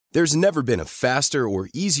There's never been a faster or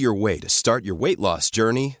easier way to start your weight loss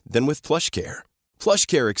journey than with PlushCare.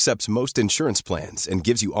 PlushCare accepts most insurance plans and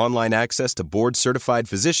gives you online access to board-certified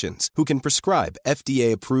physicians who can prescribe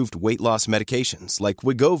FDA-approved weight loss medications like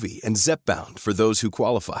Wegovy and Zepbound for those who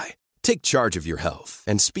qualify. Take charge of your health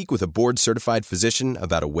and speak with a board-certified physician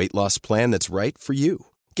about a weight loss plan that's right for you.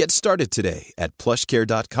 Get started today at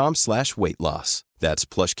plushcare.com/weightloss. That's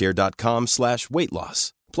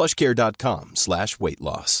plushcare.com/weightloss.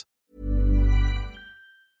 plushcare.com/weightloss.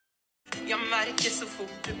 Jag märker så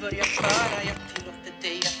fort du börjar köra, jag tillåter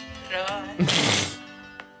dig att röra.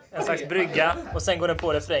 En slags brygga och sen går den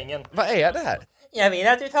på refrängen. Vad är det här? Jag vill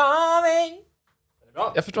att du tar mig.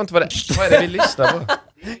 Jag förstår inte vad är det vi lyssnar på?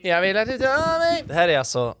 Jag vill att du tar mig. Det här är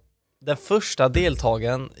alltså den första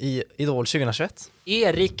deltagaren i Idol 2021.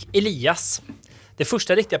 Erik Elias. Det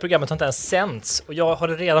första riktiga programmet har inte ens sänds. Och jag har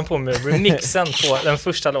redan på mig remixen på den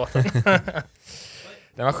första låten.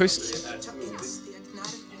 Den var schysst.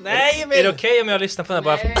 Nej, men... Är det okej om jag lyssnar på den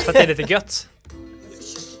bara för att det är lite gött?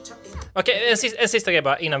 Okej, en sista grej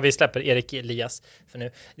bara innan vi släpper Erik Elias för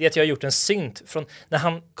nu. Det är att jag har gjort en synt från när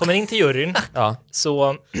han kommer in till juryn. Ja.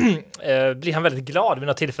 Så blir han väldigt glad vid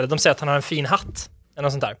något tillfälle. De säger att han har en fin hatt eller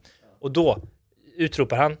något sånt där. Och då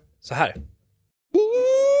utropar han så här.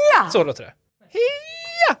 Ja! Så låter det.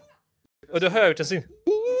 Ja! Och då har jag gjort en synt.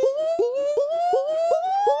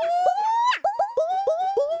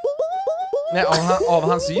 Nej, av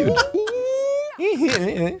hans ljud.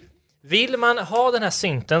 Vill man ha den här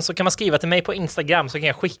synten så kan man skriva till mig på Instagram så kan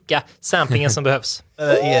jag skicka samplingen som behövs.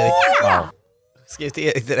 Erik. Wow. Skriv till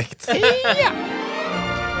Erik direkt. Devi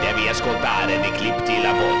ascoltare The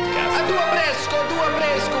Cliptila Podcast. Tu fresco,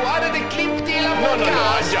 guarda The Cliptila No, Podcast.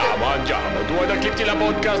 andiamo. Tu hai The Cliptila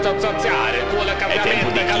Podcast a zanziare. È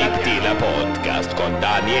tempo di Cliptila Podcast con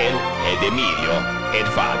Daniel ed Emilio ed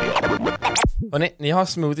Fabio. Och ni har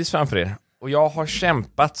smoothies framför er. Och jag har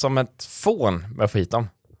kämpat som ett fån med att få hit dem.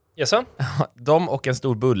 Jaså? De och en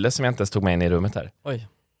stor bulle som jag inte ens tog med in i rummet här. Oj.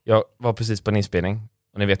 Jag var precis på en inspelning.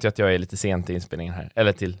 Och ni vet ju att jag är lite sent till inspelningen här.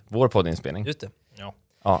 Eller till vår poddinspelning. Just det.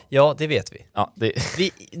 Ja, det vet vi. Ja,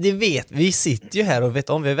 Det vet vi. Sitter ju här och vet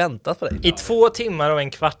om vi har väntat på dig. I 2 timmar och en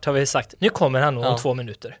kvart har vi sagt, nu kommer han nog om 2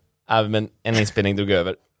 minuter. Ja, men en inspelning drog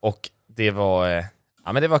över. Och det var...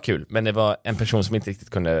 Ja, men det var kul. Men det var en person som inte riktigt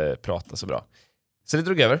kunde prata så bra. Så det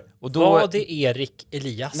drog över. Och då... Var det Erik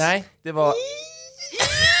Elias? Nej, det var...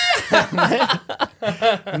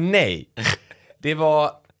 Nej. Det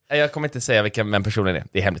var... Jag kommer inte säga vem personen är.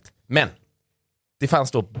 Det är hemligt. Men det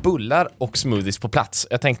fanns då bullar och smoothies på plats.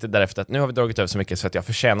 Jag tänkte därefter att nu har vi dragit över så mycket så att jag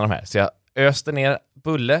förtjänar de här. Så jag öste ner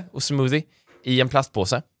bulle och smoothie i en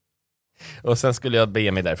plastpåse. Och sen skulle jag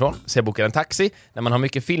bege mig därifrån. Så jag bokade en taxi. När man har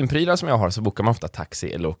mycket filmprylar som jag har så bokar man ofta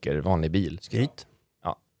taxi eller åker vanlig bil. Skryt.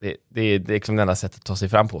 Ja, det är liksom det enda sättet att ta sig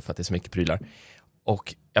fram på för att det är så mycket prylar.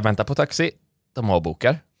 Och jag väntar på taxi. De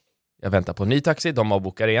avbokar. Jag väntar på en ny taxi. De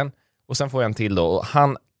avbokar igen. Och sen får jag en till då. Och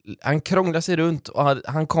han krånglar sig runt och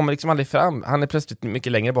han kommer liksom aldrig fram. Han är plötsligt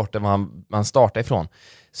mycket längre bort än vad han startar ifrån.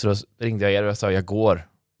 Så då ringde jag er och jag sa jag går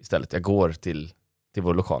istället. Jag går till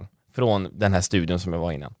vår lokal. Från den här studion som jag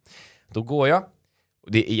var innan. Då går jag.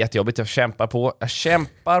 Och det är jättejobbigt. Jag kämpar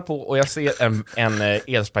på och jag ser en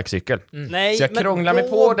elsparkcykel. Nej, så jag krånglar mig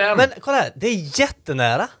på den. Men kolla här, det är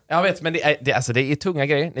jättenära. Jag vet, men det är tunga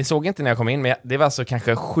grejer. Ni såg inte när jag kom in, men det var alltså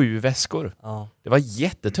kanske 7 väskor. Ja. Det var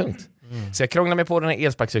jättetungt. Så jag krånglar mig på den här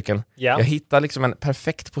elsparkcykeln. Ja. Jag hittar liksom en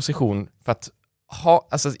perfekt position för att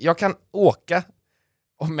jag kan åka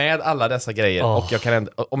med alla dessa grejer och jag kan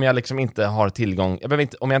om jag liksom inte har tillgång,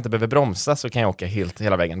 om jag inte behöver bromsa så kan jag åka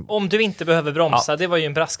hela vägen. Om du inte behöver bromsa, det var ju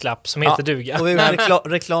en brasklapp som heter duga. Och vi har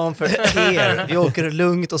reklam för er. Vi åker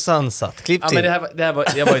lugnt och sansat. Klipp till. Men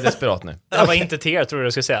jag var ju desperat nu. Det var inte ter, tror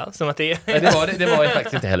du skulle säga. Som att det Det var ju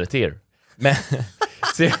faktiskt inte heller ter. Men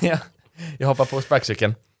så jag hoppar på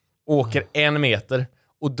sparkcykeln, åker 1 meter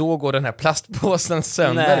och då går den här plastpåsen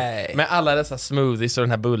sönder. Nej. Med alla dessa smoothies och den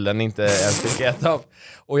här bullen inte ens fick äta av.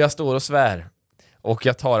 Och jag står och svär. Och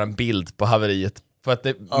jag tar en bild på haveriet. För att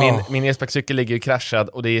min elsparkcykel ligger ju kraschad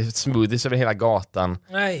och det är smoothies över hela gatan.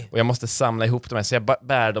 Nej. Och jag måste samla ihop dem här. Så jag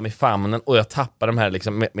bär dem i famnen och jag tappar de här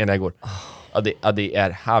liksom medan jag går. Det är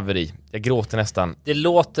haveri. Jag gråter nästan. Det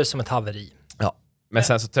låter som ett haveri. Ja. Men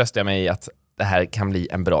sen så tröstar jag mig i att det här kan bli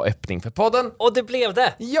en bra öppning för podden. Och det blev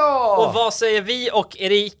det. Ja! Och vad säger vi och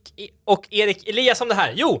Erik Elias om det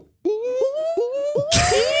här? Jo!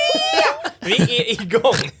 Vi är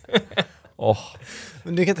igång.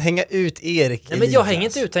 Men du kan inte hänga ut Erik. Nej, men jag hänger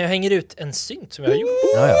inte ut, utan jag hänger ut en synt som jag har gjort.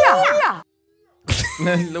 Ja.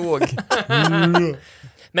 Men låg.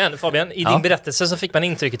 Men Fabian, i din berättelse så fick man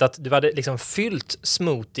intrycket att du hade liksom fyllt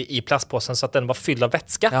smoothie i plastpåsen så att den var fylld av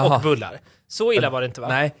vätska och bullar. Så illa var det inte, va?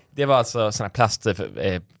 Nej, det var alltså såna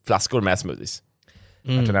plastflaskor med smoothies.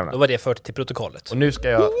 Då var det fört till protokollet. Och nu ska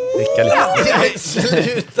jag dricka lite.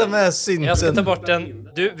 Sluta med synten. Jag ska ta bort den.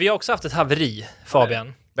 Du, vi har också haft ett haveri,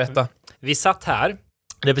 Fabian. Berätta. Vi satt här,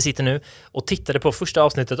 där vi sitter nu, och tittade på första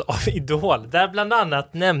avsnittet av Idol, där bland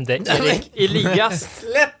annat nämnde Erik Elias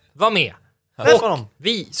var med. Och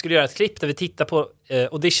vi skulle göra ett klipp där vi tittar på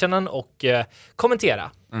auditionen och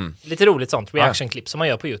kommentera. Lite roligt sånt, reaction-klipp som man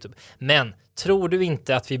gör på YouTube. Men tror du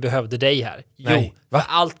inte att vi behövde dig här? Nej. Jo, för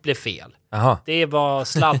allt blev fel. Aha. Det var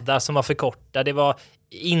sladdar som var för korta, det var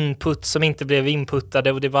input som inte blev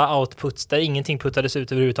inputtade och det var outputs där ingenting puttades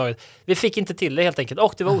ut överhuvudtaget. Vi fick inte till det helt enkelt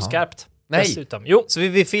och det var oskarpt. Nej. Dessutom. Jo. Så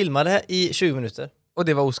vi filmade i 20 minuter. Och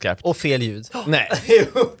det var oskarpt. Och fel ljud. Nej.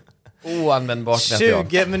 Oanvändbart material.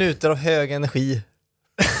 20 minuter av hög energi.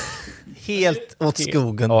 Helt åt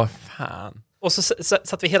skogen. Åh, fan. Och så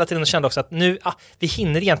satt vi hela tiden och kände också att nu, vi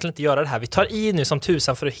hinner egentligen inte göra det här. Vi tar i nu som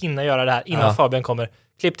tusan för att hinna göra det här innan Fabian kommer.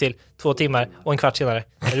 Klipp till 2 timmar och en kvart senare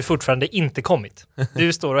är det fortfarande inte kommit.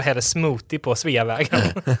 Du står och häller smoothie på Sveavägen.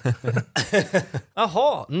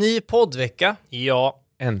 Jaha, ny poddvecka. Ja,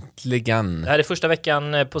 Äntligen. det här är första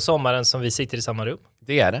veckan på sommaren som vi sitter i samma rum.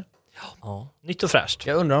 Det är det. Nytt och fräscht.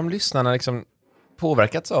 Jag undrar om lyssnarna liksom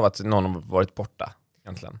påverkats av att någon har varit borta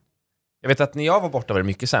egentligen. Jag vet att när jag var borta var det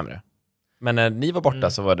mycket sämre. Men när ni var borta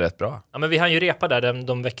så var det rätt bra. Ja, men vi hann ju repa där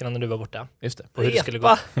de veckorna när du var borta. Just det. På hur det skulle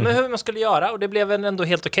gå. Men hur man skulle göra, och det blev ändå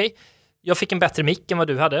helt okej. Jag fick en bättre mick än vad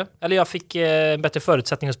du hade. Eller jag fick en bättre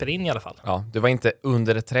förutsättning att spela in i alla fall. Ja, du var inte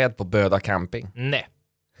under ett träd på Böda camping. Nej.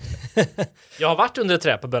 Jag har varit under ett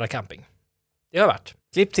träd på Böda camping. Det har jag varit.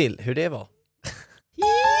 Klipp till hur det var.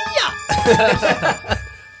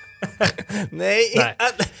 Nej.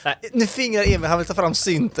 Nu fingrar Emil, han vill ta fram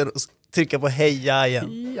synten och trycka på heja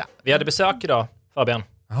igen. Ja. Vi hade besök idag, Fabian.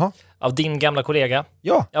 Jaha. Av din gamla kollega.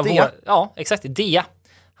 Ja, det. Ja, exakt. Dea.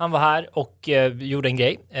 Han var här och gjorde en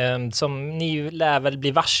grej som ni lär väl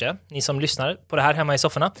bli varse, ni som lyssnar på det här hemma i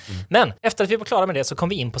sofforna. Men efter att vi var klara med det så kom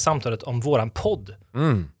vi in på samtalet om våran podd.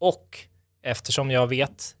 Och eftersom jag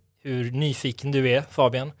vet hur nyfiken du är,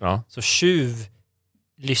 Fabian, så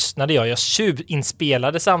lyssnade jag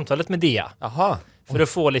tjuvinspelade samtalet med Dea. Aha. För att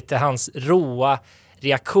få lite hans råa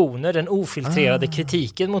reaktioner, den ofiltrerade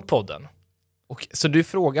kritiken mot podden. Och, så du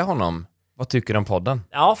frågar honom, vad tycker du om podden?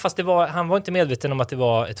 Ja, fast han var inte medveten om att det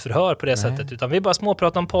var ett förhör på det sättet, utan vi bara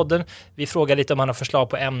småpratade om podden. Vi frågade lite om han har förslag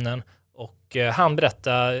på ämnen och han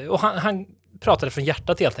berättade, och han pratade från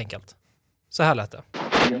hjärtat helt enkelt. Så här lät det.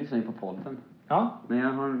 Jag lyssnar ju på podden. Ja. Men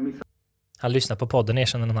jag har missat. Han lyssnar på podden,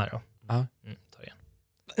 erkänner de här då. Ja. Ta igen.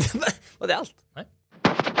 Var det allt? Nej.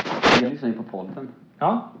 Jag lyssnar ju på podden.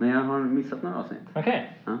 Ja. Men jag har missat några avsnitt.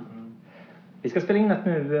 Okej. Ja. Vi ska spela in ett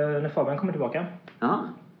nu när Fabian kommer tillbaka. Ja.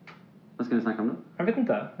 Vad ska ni snacka om då? Jag vet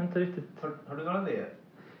inte riktigt. Har du några idéer?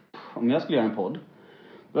 Om jag skulle göra en podd,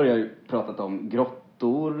 då har jag ju pratat om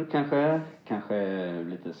grottor kanske. Kanske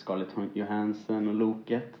lite Scarlett Johansson och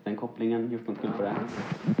Loket. Den kopplingen, gjort något kul på det.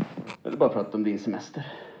 Eller bara pratat om din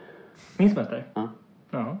semester. Min semester? Ja.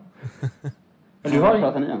 Ja. Men vad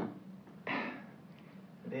pratar ni om?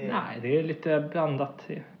 Nej, det är lite blandat.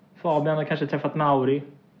 Fabian har kanske träffat Mauri.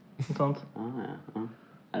 Och sånt. Ja.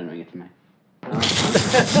 Det är nog inget för mig.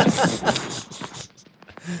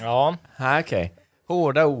 Ja. Okej.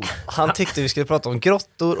 Hårda ord. Han tyckte vi skulle prata om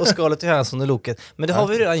grottor och Scarlett Johansson och Loket. Men det har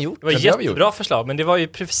vi redan gjort. Det var ett jättebra förslag, men det var ju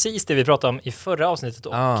precis det vi pratade om i förra avsnittet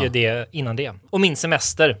och det innan det. Och min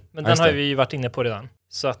semester, men den har vi ju varit inne på redan.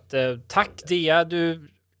 Så att tack Dea, du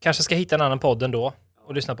kanske ska hitta en annan podd ändå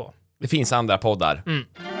och lyssna på. Det finns andra poddar.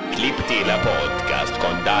 Klipp till podcast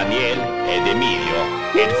con Daniel ed Emilio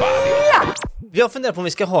ed Fabio. Vi har funderat på om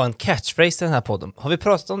vi ska ha en catchphrase till den här podden. Har vi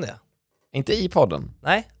pratat om det? Inte i podden.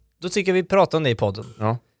 Nej, då tycker vi pratar om det i podden.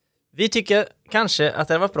 Ja. Vi tycker kanske att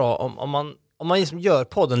det hade varit bra om man liksom gör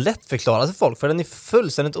podden lättförklarad för folk, för den är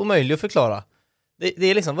fullständigt omöjlig att förklara. Det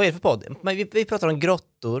är liksom, vad är det för podd? Vi pratar om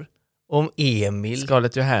grottor, om Emil,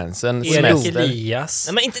 Scarlett Johansson, Erik Elias.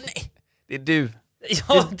 Nej, men inte nej. Det är du.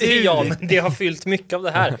 Ja, det är jag, men det har fyllt mycket av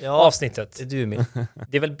det här avsnittet. Det är du Emil.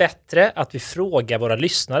 Det är väl bättre att vi frågar våra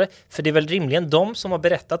lyssnare, för det är väl rimligen de som har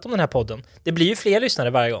berättat om den här podden. Det blir ju fler lyssnare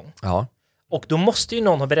varje gång. Ja. Och då måste ju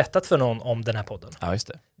någon ha berättat för någon om den här podden. Ja, just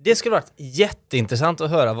det. Det skulle varit jätteintressant att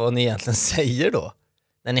höra vad ni egentligen säger då.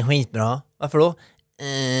 Den är skitbra. Varför då?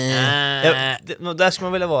 Där skulle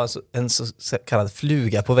man vilja vara en så kallad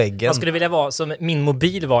fluga på väggen. Man skulle vilja vara som min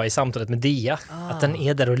mobil var i samtalet med Dea. Att den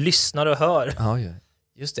är där och lyssnar och hör. Ja.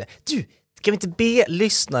 Just det. Du, kan vi inte be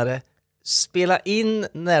lyssnare spela in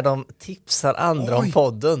när de tipsar andra om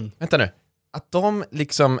podden. Vänta nu. Att de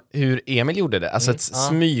liksom, hur Emil gjorde det, alltså ett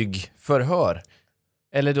smygförhör.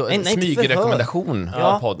 Eller då en smygrekommendation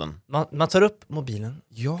av podden. Man tar upp mobilen,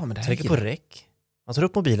 Ja, men det här trycker på räck. Man tar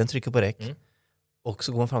upp mobilen, trycker på räck. Och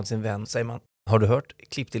så går man fram till sin vän och säger man, har du hört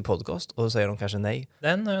Klipp till podcast? Och då säger de kanske nej.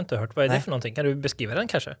 Den har jag inte hört. Vad är det för någonting? Kan du beskriva den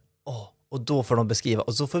kanske? Och då får de beskriva.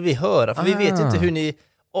 Och så får vi höra, för vi vet ju inte hur ni...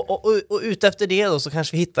 Och ut efter det då så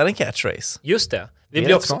kanske vi hittar en catchphrase. Just det.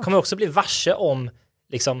 Vi kommer också bli varse om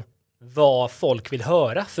liksom vad folk vill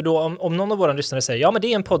höra. För då om någon av våra lyssnare säger ja men det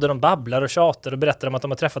är en podd där de babblar och tjatar och berättar om att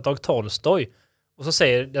de har träffat Dag Tolstoy. Och så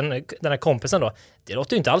säger den här kompisen då, det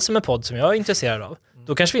låter ju inte alls som en podd som jag är intresserad av.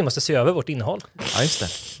 Då kanske vi måste se över vårt innehåll. Ja, just det.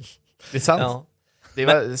 Det är sant. Ja. Det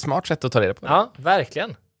var ett smart sätt att ta reda på det. Ja,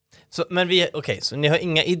 verkligen. Så, men så ni har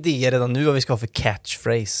inga idéer redan nu vad vi ska ha för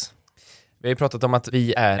catchphrase? Vi har ju pratat om att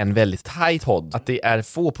vi är en väldigt tight podd. Att det är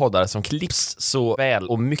få poddar som klipps så väl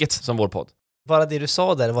och mycket som vår podd. Bara det du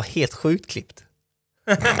sa där var helt sjukt klippt.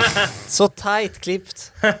 Så tight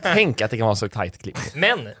klippt. Tänk att det kan vara så tight klippt.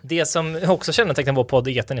 Men det som också kännetecknar vår podd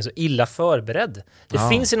är att den är så illa förberedd. Det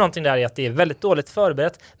finns ju någonting där i att det är väldigt dåligt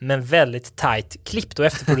förberett men väldigt tight klippt och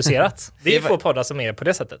efterproducerat. Det är få poddar som är på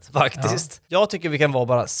det sättet. Faktiskt. Ja. Jag tycker vi kan vara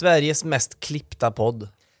bara Sveriges mest klippta podd.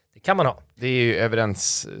 Det kan man ha. Det är ju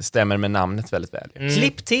överensstämmer med namnet väldigt väl.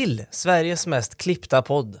 Klipp till Sveriges mest klippta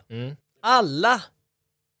podd. Alla.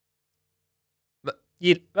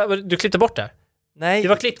 Du klippte bort det? Nej. Det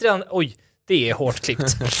var klippt redan. Oj, det är hårt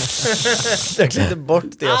klippt. Jag klippte bort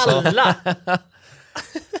det jag sa.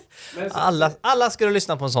 Alla skulle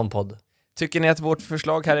lyssna på en sån podd. Tycker ni att vårt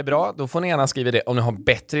förslag här är bra, då får ni gärna skriva det. Om ni har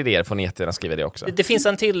bättre idéer får ni jättegärna skriva det också. Det finns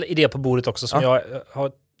en till idé på bordet också som jag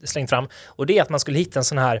har slängt fram. Och det är att man skulle hitta en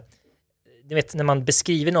sån här, du vet när man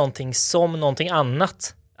beskriver någonting som någonting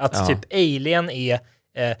annat. Att typ Alien är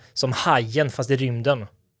som hajen fast i rymden.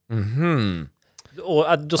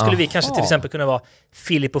 Och då skulle vi kanske till exempel kunna vara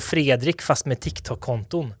Filip och Fredrik fast med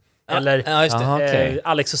TikTok-konton. Eller just det.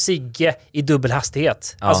 Alex och Sigge i dubbel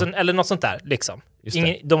hastighet. Alltså, eller något sånt där liksom.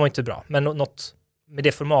 De var inte bra, men något med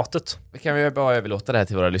det formatet. Vi kan väl bara överlåta det här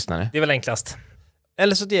till våra lyssnare. Det är väl enklast.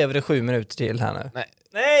 Eller så ger vi det 7 minuter till här nu.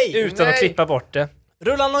 Nej! Utan att klippa bort det.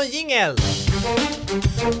 Rulla någon jingel!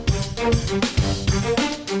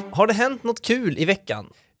 Har det hänt något kul i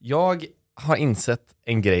veckan? Jag har insett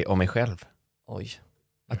en grej om mig själv. Oj.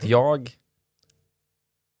 Att jag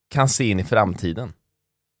kan se in i framtiden.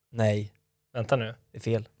 Nej. Vänta nu. Det är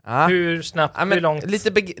fel. Hur snabbt, hur långt?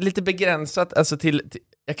 Lite begränsat, alltså till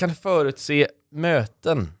jag kan förutse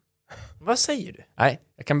möten. Vad säger du? Nej,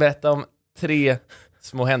 jag kan berätta om 3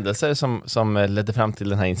 små händelser som ledde fram till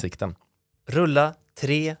den här insikten. Rulla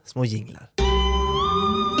 3 små jinglar.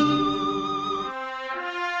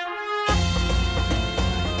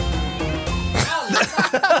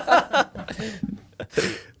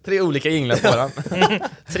 Tre olika jinglar på den.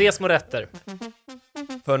 3 små rätter.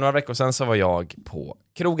 För några veckor sedan så var jag på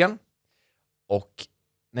krogen. Och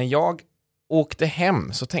när jag åkte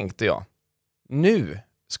hem så tänkte jag, nu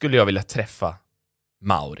skulle jag vilja träffa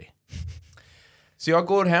Mauri. Så jag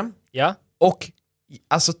går hem. Ja. Och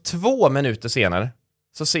alltså 2 minuter senare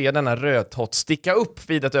så ser jag denna rödtott sticka upp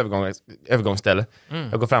vid ett övergångsställe.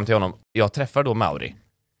 Jag går fram till honom. Jag träffar då Mauri.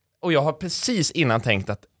 Och jag har precis innan tänkt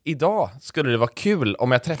att idag skulle det vara kul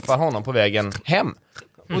om jag träffar honom på vägen hem.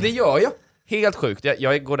 Och det gör jag. Helt sjukt.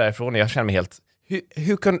 Jag går därifrån och jag känner mig helt...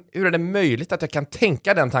 Hur är det möjligt att jag kan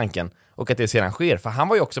tänka den tanken och att det sedan sker? För han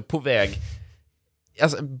var ju också på väg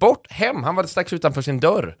bort hem. Han var strax utanför sin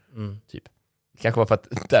dörr. Typ. Det kanske var för att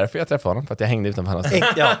därför jag träffade honom. För att jag hängde utanför hans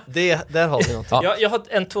dörr. Ja, där har vi något. Ja. Jag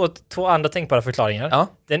har två andra tänkbara förklaringar. Ja.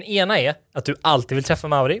 Den ena är att du alltid vill träffa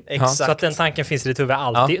Mauri. Exakt. Så att den tanken finns i ditt huvud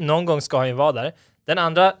alltid. Ja. Någon gång ska han ju vara där. Den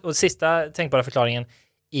andra och sista tänkbara förklaringen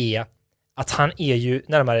är att han är ju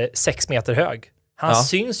närmare 6 meter hög. Han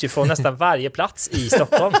syns ju från nästan varje plats i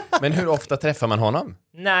Stockholm. Men hur ofta träffar man honom?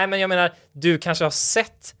 Nej, men jag menar, du kanske har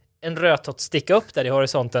sett en rödtott sticka upp där i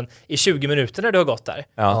horisonten i 20 minuter när du har gått där.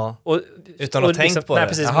 Ja. Utan att tänka på det.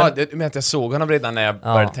 Precis, Jaha, men att jag såg honom redan när jag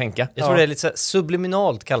började tänka. Jag tror det är lite så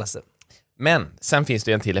subliminalt kallas det. Men sen finns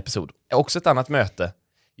det en till episod. Också ett annat möte.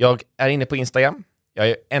 Jag är inne på Instagram. Jag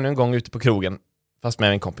är ännu en gång ute på krogen fast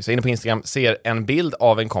med en kompis. Jag är inne på Instagram, ser en bild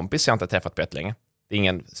av en kompis jag inte har träffat på ett länge. Det är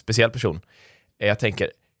ingen speciell person. Jag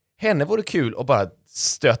tänker, henne vore kul att bara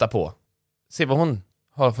stöta på. Se vad hon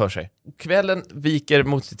har för sig. Kvällen viker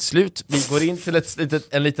mot sitt slut. Vi går in till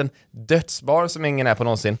en liten dödsbar som ingen är på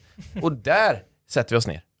någonsin. Och där sätter vi oss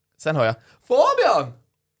ner. Sen hör jag, Fabian!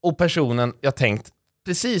 Och personen jag tänkt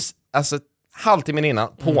precis, alltså halvtimmen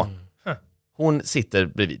innan på. Hon sitter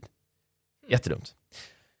bredvid. Jättedumt.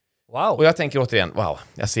 Wow. Och jag tänker återigen, wow,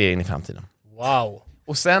 jag ser in i framtiden. Wow.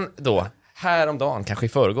 Och sen då, häromdagen, kanske i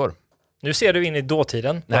förrgår. Nu ser du in i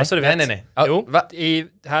dåtiden. Nej, så du vet. nej. Ja, Jo, va?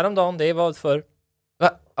 häromdagen, det var för.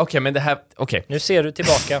 Okej, men det här, Nu ser du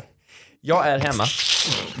tillbaka. Jag är hemma,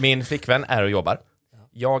 min flickvän är och jobbar.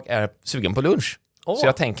 Jag är sugen på lunch. Så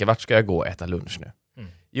jag tänker, vart ska jag gå och äta lunch nu?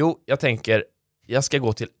 Jo, jag tänker, jag ska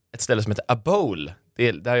gå till ett ställe som heter A Bowl. Det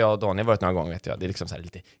är där jag och Daniel varit några gånger, vet jag. Det är liksom så här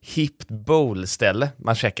lite hippt bowl-ställe.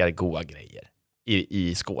 Man käkar goda grejer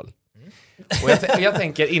i skål. Och jag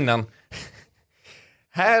tänker innan,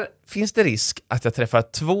 här finns det risk att jag träffar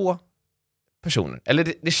 2 personer.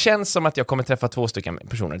 Eller det känns som att jag kommer träffa 2 stycken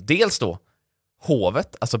personer. Dels då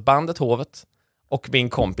Hovet, alltså bandet Hovet, och min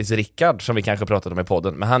kompis Rickard, som vi kanske pratat om i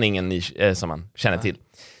podden, men han är ingen ny som man känner till.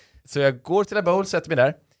 Så jag går till A Bowl, sätter mig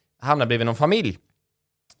där, hamnar bredvid någon familj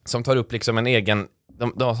som tar upp liksom en egen,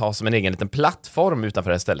 de har som en egen liten plattform utanför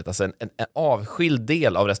det här stället, alltså en avskild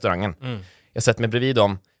del av restaurangen. Jag sätter mig bredvid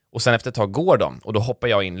dem och sen efter ett tag går de och då hoppar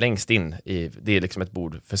jag in längst in i, det är liksom ett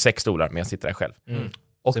bord för 6 stolar, men jag sitter där själv.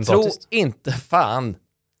 Och tro inte fan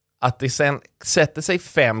att det sen sätter sig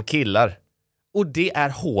 5 killar och det är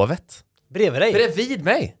Hovet Bredvid dig? Bredvid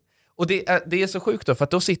mig. Och det är så sjukt då, för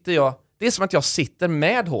att då sitter jag, det är som att jag sitter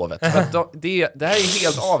med Hovet. För att det här är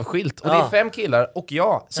helt avskilt. Och det är 5 killar och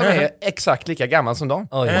jag som är exakt lika gammal som dem.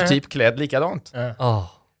 Och typ klädd likadant.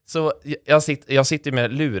 Så jag sitter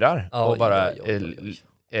med lurar och bara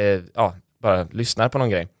bara lyssnar på någon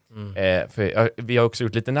grej. För vi har också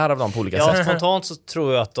gjort lite nära av dem på olika sätt. Spontant så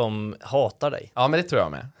tror jag att de hatar dig. Ja, men det tror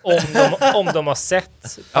jag med. Om de har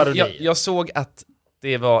sett parodi. Jag såg att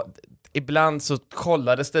det var, ibland så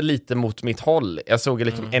kollades det lite mot mitt håll. Jag såg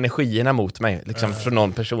liksom energierna mot mig liksom från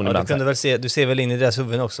någon person ibland. Du kunde väl se, du ser väl in i deras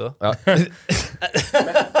huvuden också? Ja.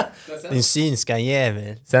 Din synska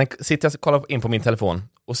jävel. Sen sitter jag och kollar in på min telefon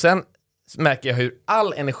och sen märker jag hur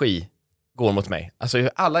all energi går mot mig. Alltså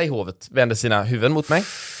hur alla i Hovet vänder sina huvuden mot mig.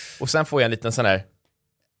 Och sen får jag en liten sån här,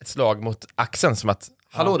 ett slag mot axeln som att,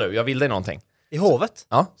 hallå du, jag vill dig någonting. I Hovet?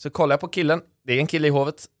 Ja, så kollar jag på killen. Det är en kille i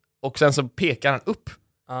Hovet. Och sen så pekar han upp.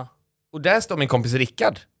 Och där står min kompis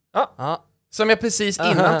Rickard. Som jag precis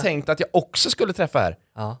innan tänkt att jag också skulle träffa här.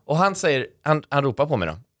 Och han säger, han ropar på mig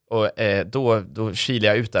då. Och då kilar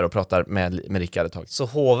jag ut där och pratar med Rickard ett tag. Så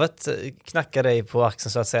Hovet knackar dig på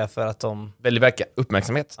axeln så att säga för att de... Väldigt verkar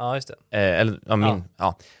uppmärksamhet. Ja, just det.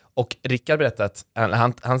 Och Rickard berättade att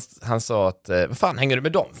han sa att, vad fan hänger du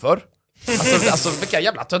med dem för? Alltså vilka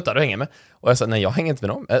jävla töntar du hänger med. Och jag sa, nej jag hänger inte med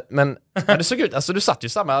dem. Men det såg ut, alltså du satt ju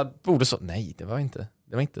samma bord och så. Nej, det var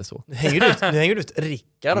inte så. Du hänger ut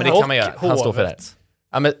Rickard men det kan man göra, han står för det.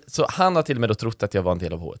 Ja, men, så han har till och med då trott att jag var en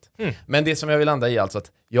del av Hovet. Men det som jag vill landa i är alltså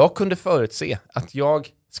att jag kunde förutse att jag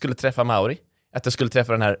skulle träffa Mauri, att jag skulle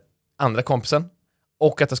träffa den här andra kompisen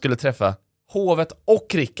och att jag skulle träffa Hovet och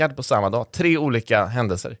Rickard på samma dag. 3 olika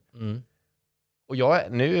händelser. Och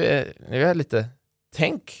nu är jag lite...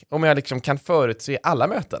 Tänk om jag liksom kan förutse alla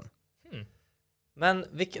möten. Men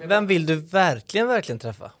vem vill du verkligen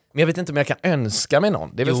träffa? Men jag vet inte om jag kan önska mig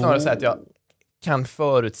någon. Det är väl snarare så att jag kan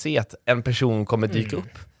förutse att en person kommer dyka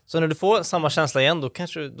upp. Så när du får samma känsla igen, då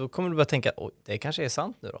kommer du börja tänka, det kanske är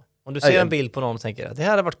sant nu då. Om du ser en bild på någon och tänker att det här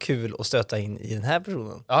hade varit kul att stöta in i den här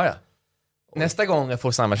personen. Ja. Nästa gång jag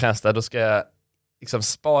får samma känsla, då ska jag liksom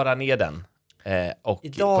spara ner den. Och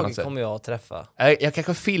idag kommer jag att träffa. Jag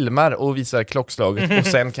kanske filmar och visar klockslaget och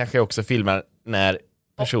sen kanske jag också filmar när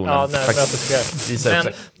personen faktiskt visar upp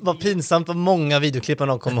sig. Vad pinsamt vad många videoklipp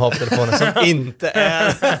någon kommer ha på telefonen som inte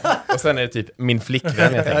är. Och sen är det typ min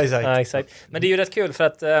flickvän jag tänker. Ja, exakt. Men det är ju rätt kul för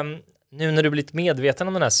att nu när du blivit medveten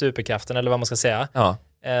om den här superkraften eller vad man ska säga,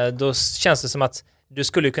 då känns det som att du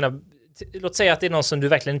skulle kunna, låt säga att det är någon som du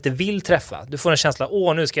verkligen inte vill träffa. Du får en känsla,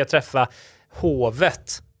 nu ska jag träffa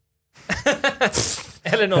Hovet.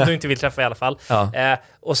 Eller någon du inte vill träffa i alla fall.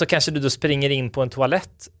 Och så kanske du då springer in på en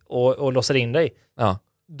toalett och låser in dig.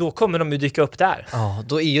 Då kommer de ju dyka upp där.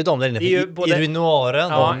 Då är ju de där inne i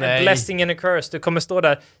urinoaren. En blessing and a curse. Du kommer stå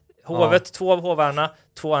där, Hovet, 2 av hovarna,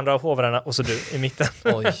 2 andra av hovarna och så du i mitten.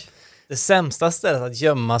 Oj. Det sämsta stället att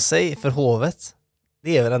gömma sig för Hovet,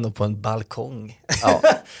 det är väl ändå på en balkong.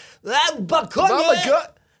 Balkongen!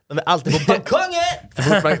 De är alltid på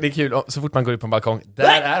balkongen! Det är kul, så fort man går ut på en balkong,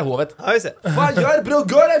 där är Hovet. Fan, gör bro,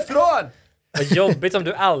 gå därifrån! Vad jobbigt om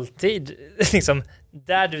du alltid, liksom,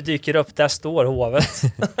 där du dyker upp, där står Hovet.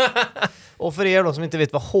 Och för er då som inte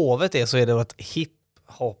vet vad Hovet är, så är det ett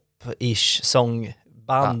hip-hop-ish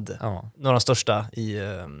sångband. Några av de största i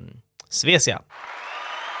Svecia.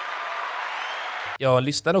 Jag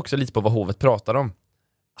lyssnade också lite på vad Hovet pratar om.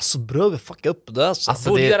 Alltså bror, fucka upp det alltså.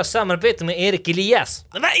 Borde göra samarbete med Erik Elias.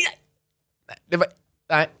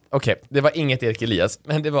 Nej, okej. Det var inget Erik Elias.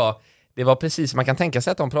 Men det var precis, man kan tänka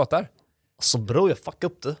sig att de pratar. Så bro, jag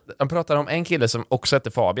fuckade upp det. De pratar om en kille som också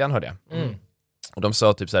heter Fabian, hörde jag. Och de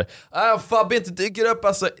sa typ så här: Fabian inte dyker upp,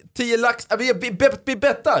 alltså 10 lax, vi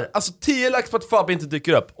bettar, alltså 10 lax på att Fabian inte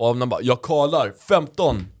dyker upp. Och de bara, jag kallar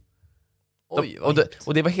 15. Oj,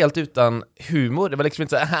 Och det var helt utan humor. Det var liksom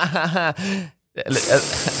inte så här,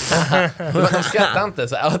 de skrattade inte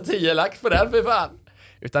så här, 10 lax på den för fan.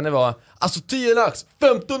 Utan det var, alltså 10 lax,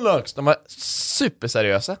 15 lax. De var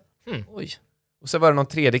superseriösa. Oj. Och så var det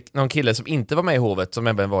någon kille som inte var med i hovet, som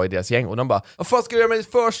även var i deras gäng. Och de bara, vad fan ska du göra med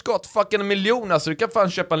ditt förskott? Fucking 1 miljon, alltså du kan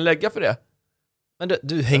fan köpa en lägga för det. Men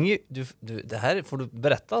du hänger ju, det här får du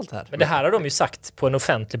berätta allt här. Men det här har de ju sagt på en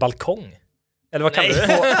offentlig balkong. Eller vad kallar du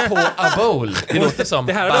det? På a bowl. Det låter som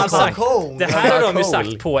Det här har de sagt, balkong. det här har de ju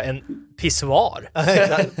sagt på en pissoar.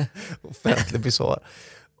 Offentlig pissoar.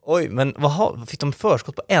 Oj, men vad fick de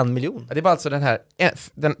förskott på 1 miljon? Det var alltså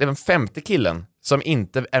den femte killen som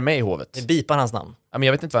inte är med i hovet. Vi bipar hans namn. Ja, men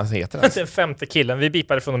jag vet inte vad han heter ens. Den femte killen, vi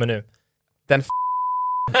bipar det från och med nu. Den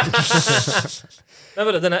Men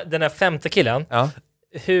vadå, den här femte killen, ja.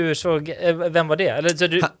 vem var det? Eller,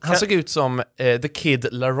 så Han såg ut som The Kid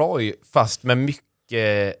Laroi, fast med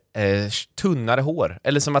mycket tunnare hår.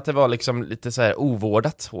 Eller som att det var liksom lite så här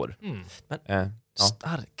ovårdat hår. Men,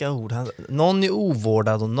 starka ord. Någon är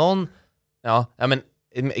ovårdad och någon... Ja, men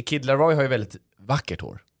Kid Laroi har ju väldigt vackert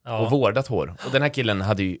hår. Ja. Och vårdat hår. Och den här killen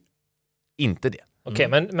hade ju inte det. Okej,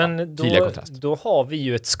 men då har vi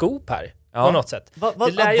ju ett scoop här. Ja. På något sätt.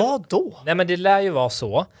 Vad då? Nej, men det lär ju vara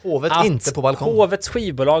så Hovet att inte på balkong. Hovets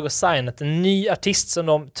skivbolag har signat en ny artist som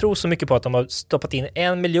de tror så mycket på att de har stoppat in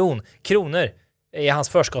 1 miljon kronor i hans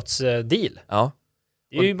förskottsdeal. Ja.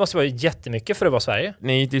 Det måste vara jättemycket för att vara Sverige.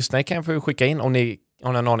 Ni lyssnare kan få skicka in om ni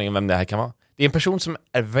har en aning om vem det här kan vara. Det är en person som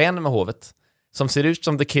är vän med hovet, som ser ut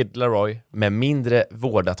som The Kid Laroi med mindre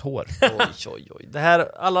vårdat hår. Oj.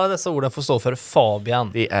 Alla dessa orden får stå för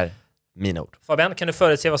Fabian. Det är mina ord. Fabian, kan du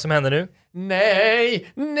förutse vad som händer nu? Nej!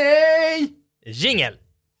 Jingle!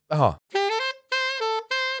 Jaha.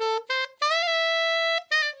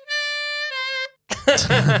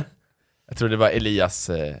 Jag tror det var Elias,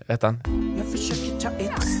 vet han? Jag försöker ta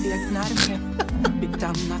ett steg närmare utan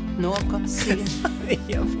att någon ser.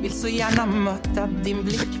 Jag vill så gärna möta din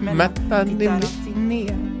blick, men Möta din tittar blick. alltid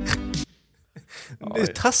ner. Du är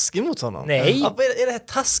taskig mot honom. Nej. Ja, vad är det här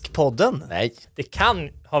taskpodden? Nej. Det kan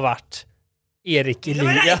ha varit Erik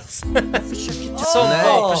Elias Jag försöker ta som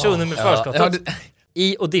var personen med förskottet. Ja, det...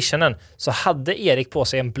 I auditionen så hade Erik på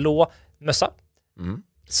sig en blå mössa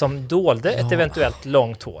som dolde ett eventuellt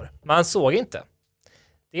långt hår. Men han såg inte.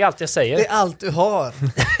 Det är allt jag säger. Det är allt du har.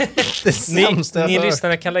 Det sämsta jag Ni hört.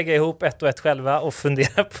 lyssnare kan lägga ihop ett och ett själva och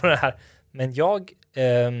fundera på det här. Men jag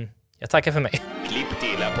tackar för mig. Klipp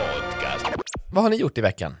till podcast. Vad har ni gjort i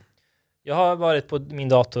veckan? Jag har varit på min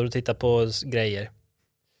dator och tittat på grejer.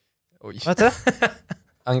 Oj. Vad heter det?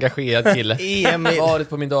 Engagerad kille. Emil. Varit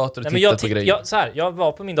på min dator och Nej, men tittat på grejer. jag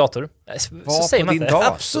var på min dator. Så Var säger på man din inte.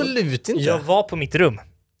 dator? Absolut inte. Jag var på mitt rum.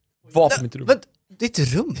 Var på mitt rum. Men, ditt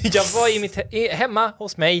rum? Jag var i mitt hemma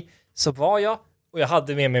hos mig, så var jag och jag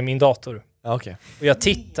hade med mig min dator. Ja, okej. Och jag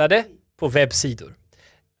tittade på webbsidor.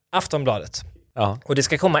 Aftonbladet. Ja. Och det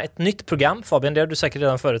ska komma ett nytt program, Fabian, det har du säkert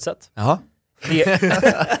redan förutsett. Jaha.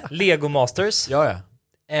 Lego Masters, Ja.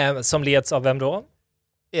 som leds av vem då?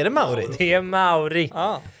 Är det Mauri? Det är Mauri.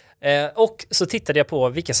 Ja. Och så tittade jag på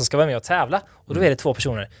vilka som ska vara med och tävla. Och då är det 2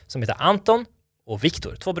 personer som heter Anton och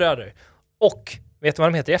Viktor, 2 bröder. Och vet du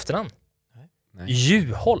vad de heter i efternamn? Nej.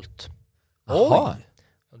 Juholt. Jaha.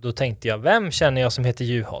 Och då tänkte jag, vem känner jag som heter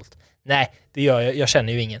Juholt? Nej, det gör jag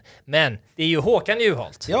känner ju ingen. Men det är ju Håkan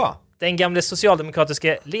Juholt. Ja, Den gamle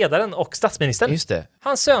socialdemokratiska ledaren och statsministern. just det.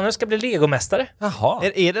 Hans söner ska bli legomästare. Jaha.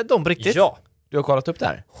 Är det de på riktigt? Ja. Du har kollat upp det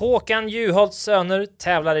här? Håkan Juholts söner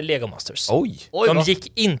tävlar i Lego Masters. Oj. De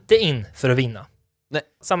gick inte in för att vinna. Nej.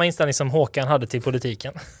 Samma inställning som Håkan hade till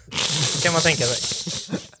politiken. Kan man tänka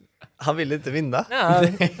sig. Han ville inte vinna. Ja,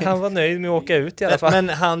 han var nöjd med att åka ut i alla fall. Men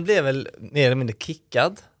han blev väl mer eller mindre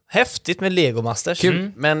kickad. Häftigt med Lego Masters.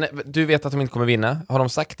 Kul. Men du vet att de inte kommer vinna? Har de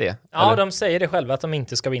sagt det? Ja, Eller? de säger det själva att de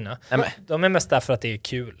inte ska vinna. Nej, men. De är mest där för att det är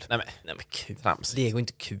kul. Nej men kul. Trams. Lego är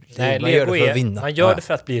inte kul. Nej, man gör Lego det för är, att vinna. man gör Ja. det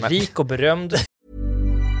för att bli Men- rik och berömd.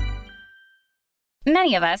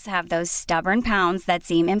 Many of us have those stubborn pounds that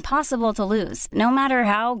seem impossible to lose, no matter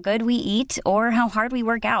how good we eat or how hard we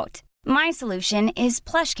work out. My solution is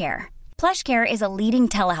PlushCare. PlushCare is a leading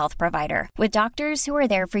telehealth provider with doctors who are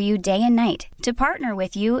there for you day and night to partner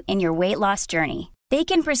with you in your weight loss journey. They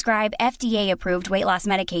can prescribe FDA-approved weight loss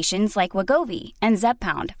medications like Wegovy and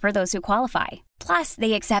Zepbound for those who qualify. Plus,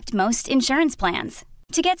 they accept most insurance plans.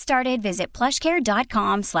 To get started, visit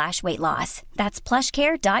plushcare.com/weightloss. That's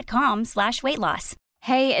plushcare.com/weightloss.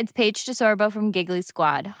 Hey, it's Paige DeSorbo from Giggly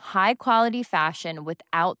Squad. High quality fashion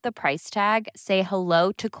without the price tag. Say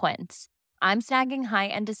hello to Quince. I'm snagging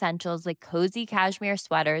high-end essentials like cozy cashmere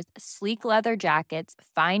sweaters, sleek leather jackets,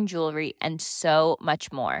 fine jewelry, and so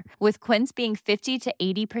much more. With Quince being 50 to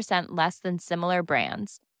 80% less than similar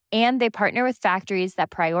brands. And they partner with factories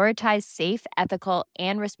that prioritize safe, ethical,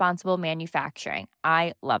 and responsible manufacturing.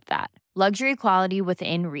 I love that. Luxury quality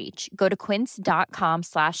within reach. Go to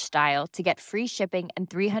quince.com/style to get free shipping and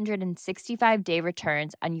 365-day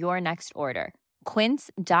returns on your next order.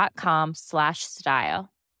 Quince.com/style.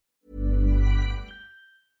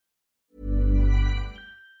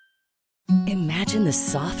 Imagine the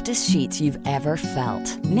softest sheets you've ever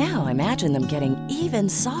felt. Now imagine them getting even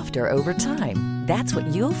softer over time. That's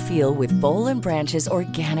what you'll feel with Boll & Branch's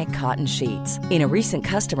organic cotton sheets. In a recent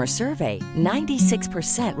customer survey,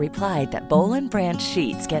 96% replied that Boll & Branch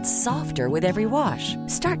sheets get softer with every wash.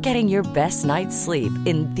 Start getting your best night's sleep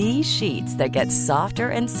in these sheets that get softer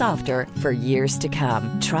and softer for years to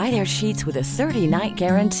come. Try their sheets with a 30-night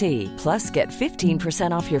guarantee. Plus, get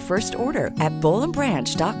 15% off your first order at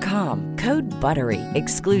bollandbranch.com. Code BUTTERY.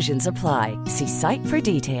 Exclusions apply. See site for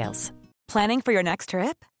details. Planning for your next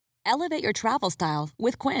trip? Elevate your travel style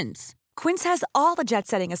with Quince. Quince has all the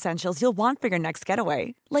jet-setting essentials you'll want for your next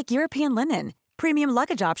getaway, like European linen, premium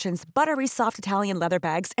luggage options, buttery soft Italian leather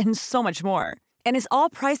bags, and so much more. And is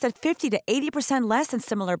all priced at 50 to 80% less than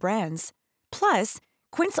similar brands. Plus,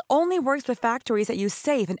 Quince only works with factories that use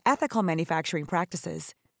safe and ethical manufacturing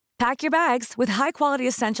practices. Pack your bags with high-quality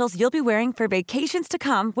essentials you'll be wearing for vacations to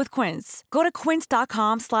come with Quince. Go to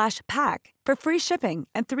quince.com/pack for free shipping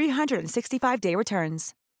and 365-day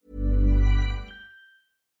returns.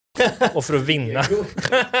 Och för att vinna.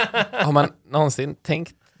 Har man någonsin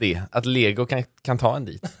tänkt det? Att Lego kan ta en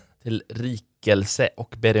dit? Till rikelse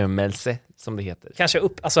och berömmelse, som det heter. Kanske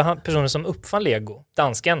personen som uppfann Lego,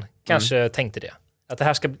 dansken, kanske tänkte det. Att det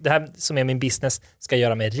här som är min business ska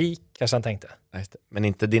göra mig rik, kanske han tänkte. Just det. Men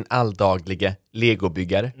inte din alldagliga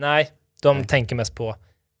Lego-byggare. Nej, de tänker mest på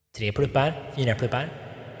 3 pluppar, 4 pluppar,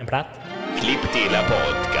 en platt. Klipp till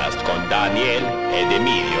podcast con Daniel ed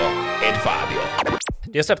Emilio ed Fabio.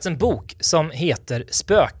 Det har släppts en bok som heter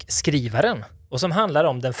Spökskrivaren och som handlar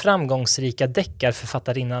om den framgångsrika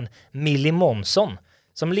deckarförfattarinnan Millie Monson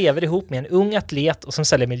som lever ihop med en ung atlet och som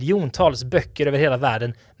säljer miljontals böcker över hela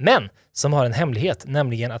världen, men som har en hemlighet,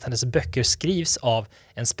 nämligen att hennes böcker skrivs av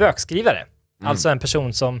en spökskrivare. Alltså en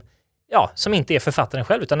person som inte är författaren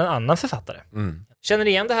själv utan en annan författare. Känner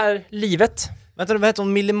ni igen det här livet? Vänta, vad heter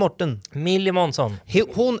hon? Millie Morton? Millie Monson.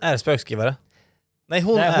 Hon är spökskrivare? Nej,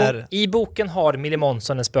 I boken har Millie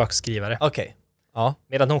Monson en spökskrivare. Okej. Ja.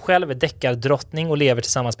 Medan hon själv är deckardrottning och lever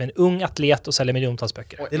tillsammans med en ung atlet och säljer miljontals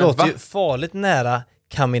böcker. Det låter ju farligt nära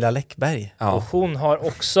Camilla Läckberg. Ja. Och hon har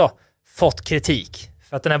också fått kritik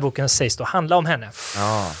för att den här boken sägs då handla om henne.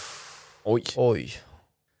 Ja. Oj.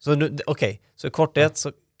 Så så i korthet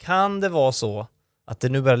så kan det vara så att det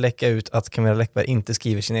nu börjar läcka ut att Camilla Läckberg inte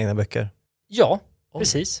skriver sina egna böcker. Ja,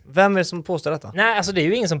 precis. Vem är det som påstår detta? Nej, alltså det är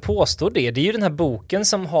ju ingen som påstår det. Det är ju den här boken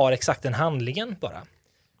som har exakt den handlingen bara.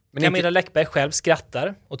 Men Camilla Läckberg själv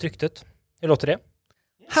skrattar åt ryktet. Hur låter det?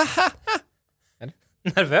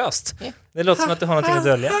 Nervöst. Det låter som att du har någonting att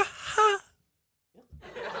dölja.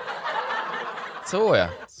 Så ja.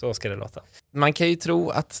 Så ska det låta. Man kan ju tro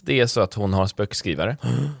att det är så att hon har spökskrivare.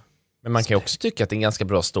 Men man kan ju också tycka att det är en ganska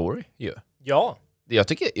bra story. Ja.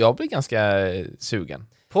 Jag blir ganska sugen.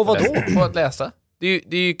 På vad då? På att läsa. Det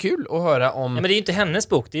är ju kul att höra om... Nej, men det är ju inte hennes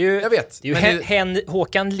bok. Det är ju, jag vet. Det är ju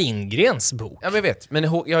Håkan Lindgrens bok. Ja, jag vet.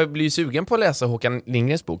 Men jag blir ju sugen på att läsa Håkan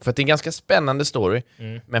Lindgrens bok. För att det är en ganska spännande story.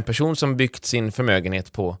 Med en person som byggt sin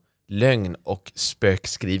förmögenhet på lögn och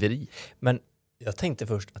spökskriveri. Men jag tänkte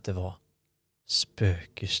först att det var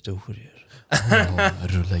spökhistorier.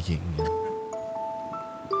 Rulla gängen.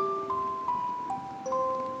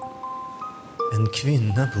 En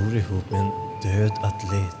kvinna bor ihop med en död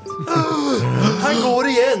atlet. Han går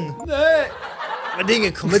igen! Nej! Men det är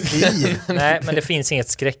ingen komedi. Nej, men det finns inget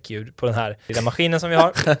skräckljud på den här lilla maskinen som vi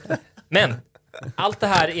har. Men allt det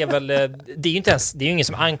här är väl... Det är ju ingen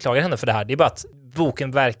som anklagar henne för det här. Det är bara att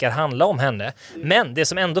boken verkar handla om henne. Men det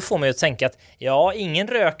som ändå får mig att tänka att ingen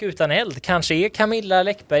rök utan eld. Kanske är Camilla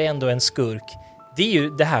Läckberg ändå en skurk. Det är ju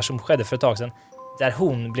det här som skedde för ett tag sedan. Där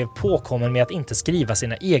hon blev påkommen med att inte skriva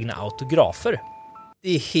sina egna autografer. Det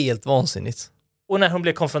är helt vansinnigt. Och när hon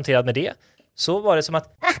blev konfronterad med det så var det som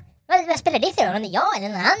att... Vad spelar det för roll om det är jag eller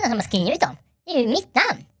någon annan som har skrivit dem? Det är ju mitt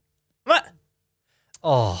namn. Va?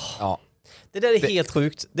 Ja. Det där är helt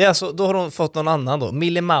sjukt. Det är alltså, då har hon fått någon annan då.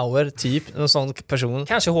 Mille Mauer, typ. Någon sån person.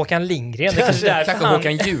 Kanske Håkan Lindgren. Kanske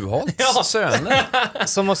Håkan Juholt, sönen.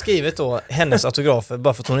 Som har skrivit då hennes autografer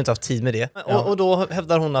bara för att hon inte haft tid med det. Och då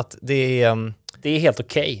hävdar hon att det är helt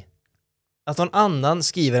okej. Att någon annan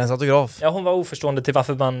skriver hennes autograf. Ja, hon var oförstående till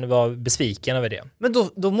varför man var besviken över det. Men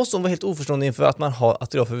då måste hon vara helt oförstående inför att man har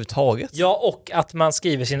autograf överhuvudtaget. Ja, och att man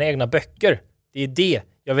skriver sina egna böcker. Det är det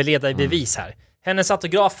jag vill leda i bevis här. Hennes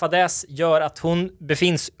autograffadäs gör att hon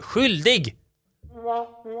befinns skyldig.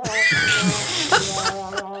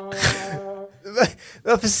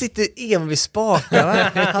 Varför sitter Emil vid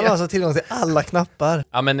spakarna? Han har alltså tillgång till alla knappar.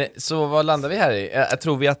 Ja, men så vad landar vi här i? Jag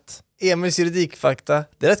tror vi att... Emils juridikfakta.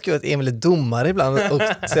 Det är rätt kul att Emil är domare ibland och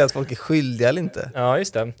säger att folk är skyldiga eller inte. Ja,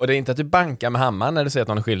 just det. Och det är inte att du bankar med hammaren när du säger att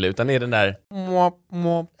någon är skyldig, utan det är den där...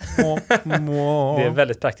 Det är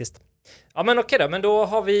väldigt praktiskt. Ja, men okej då. Men då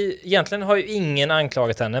har vi... Egentligen har ju ingen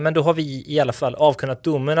anklagat henne, men då har vi i alla fall avkunnat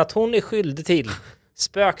domen att hon är skyldig till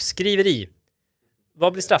spökskriveri.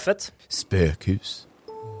 Vad blir straffet? Spökhus.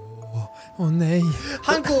 Åh nej.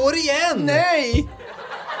 Han går igen! Nej!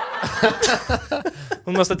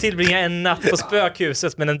 Hon måste tillbringa en natt på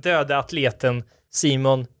spökhuset med den döda atleten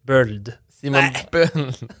Simon Böld.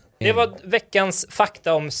 Det var veckans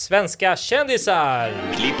fakta om svenska kändisar.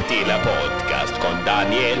 Klipp till podcast con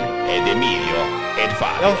Daniel ed Emilio ed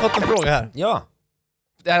Fabio. Jag har fått en fråga här. Ja.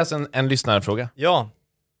 Det här är alltså en lyssnarfråga. Ja.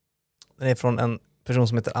 Den är från en person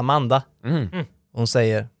som heter Amanda. Hon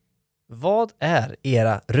säger: vad är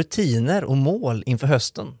era rutiner och mål inför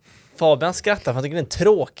hösten? Fabian skrattar för han tycker det är en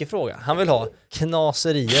tråkig fråga. Han vill ha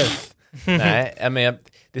knaserier. Nej, men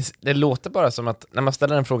det låter bara som att när man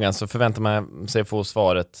ställer den frågan så förväntar man sig få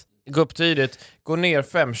svaret. Gå upp tidigt, gå ner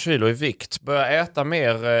 5 kilo i vikt, börja äta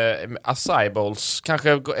mer acai bowls,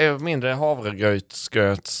 kanske mindre havregröt. Det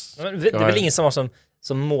är väl ingen som har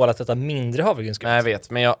som mål att äta mindre havregrynsgröt? Nej, jag vet,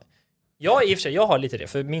 men Ja, i och för sig, jag har lite det.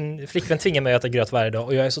 För min flickvän tvingar mig att äta gröt varje dag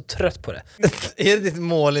och jag är så trött på det. Är det ditt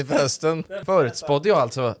mål inför hösten? Förutspådde jag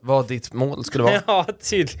alltså vad ditt mål skulle vara? Ja,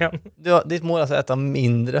 tydligen. Ditt mål är att äta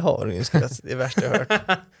mindre havregrynsgröt. Det är värsta jag hört.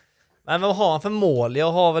 Men vad har han för mål?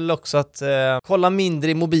 Jag har väl också att kolla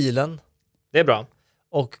mindre i mobilen. Det är bra.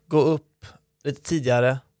 Och gå upp lite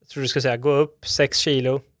tidigare. Jag tror du ska säga gå upp 6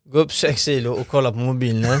 kilo. Gå upp 6 kilo och kolla på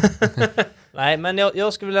mobilen. Nej, men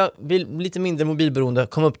jag skulle vilja bli lite mindre mobilberoende,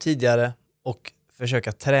 komma upp tidigare och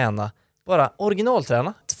försöka träna. Bara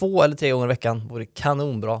originalträna 2 eller 3 gånger i veckan vore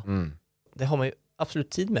kanonbra. Det har man ju absolut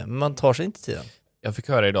tid med, men man tar sig inte tiden. Jag fick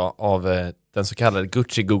höra idag av den så kallade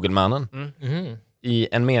Gucci-Google-mannen. I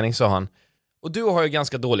en mening sa han: och du har ju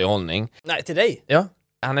ganska dålig hållning. Nej, till dig? Ja.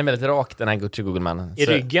 Han är väldigt rak, den här Gucci-Google-mannen. I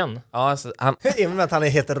ryggen? Ja, alltså, även att han är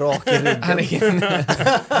helt rak i ryggen.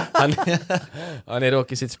 han är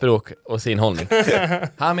rak i sitt språk och sin hållning.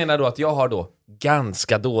 Han menar då att jag har då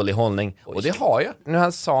ganska dålig hållning. Och det har jag.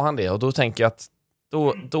 Nu sa han det och då tänker jag att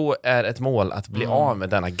då är ett mål att bli av med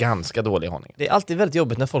denna ganska dåliga hållning. Det är alltid väldigt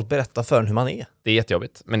jobbigt när folk berättar för en hur man är. Det är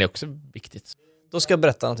jättejobbigt, men det är också viktigt. Då ska jag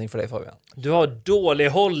berätta någonting för dig, Fabian. Du har dålig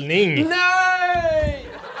hållning. Nej!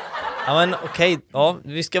 Ja, men okej. Ja,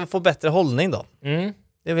 vi ska få bättre hållning då.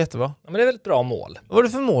 Det är jättebra. Ja, men det är väl ett bra mål. Vad är det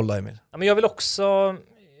för mål då, Emil? Ja, men jag vill också...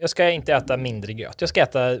 Jag ska inte äta mindre gröt. Jag ska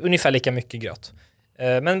äta ungefär lika mycket gröt.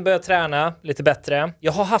 Men börja träna lite bättre.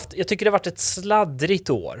 Jag tycker det har varit ett sladdrigt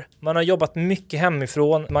år. Man har jobbat mycket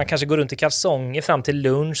hemifrån. Man kanske går runt i kalsonger fram till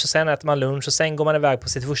lunch och sen äter man lunch och sen går man iväg på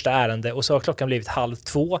sitt första ärende och så har klockan blivit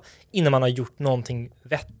 1:30 innan man har gjort någonting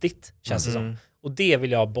vettigt, känns det som. Och det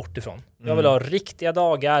vill jag ha bort ifrån. Jag vill ha riktiga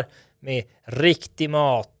dagar med riktig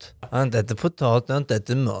mat. Jag har inte ätit potatis, jag har inte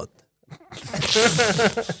ätit mat.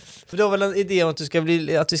 För du har väl en idé om att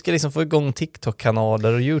vi ska liksom få igång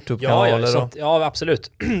TikTok-kanaler och YouTube-kanaler? Ja,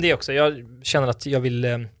 absolut. Det också. Jag känner att jag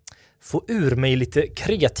vill få ur mig lite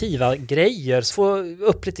kreativa grejer. Så få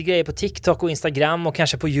upp lite grejer på TikTok och Instagram och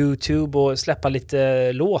kanske på YouTube och släppa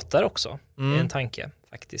lite låtar också. Det är en tanke,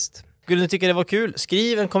 faktiskt. Skulle ni tycka det var kul?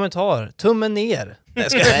 Skriv en kommentar. Tummen ner.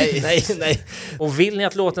 Nej. Och vill ni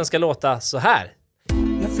att låten ska låta så här?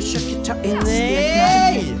 Jag försöker ta en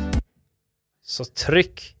Nej! Så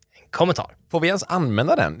tryck en kommentar. Får vi ens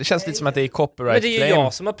använda den? Det känns lite som att det är copyright. Men det är ju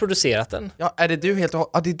jag som har producerat den. Ja, är det du helt och...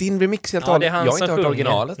 Ja, det är din remix helt och Ja, det är han jag har som inte hört sjunger.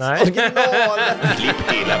 originalet. Nej. Klipp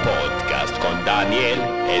till podcast con Daniel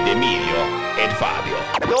ed Emilio ed Fabio.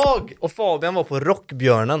 Jag och Fabian var på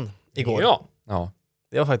Rockbjörnen igår. Ja.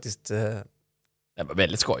 Det var faktiskt... Det var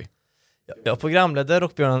väldigt skoj. Jag programledde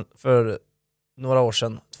Rockbjörnen för några år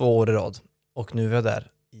sedan, 2 år i rad. Och nu är jag där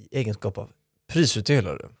i egenskap av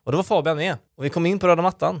prisutdelare. Och det var Fabian med. Och vi kom in på röda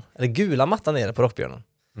mattan, eller gula mattan nere på Rockbjörnen.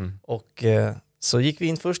 Och Så gick vi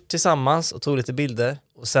in först tillsammans och tog lite bilder.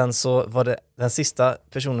 Och sen så var det den sista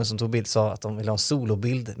personen som tog bild sa att de ville ha en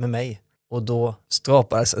solobild med mig. Och då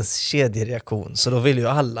skapades en kedjereaktion. Så då ville ju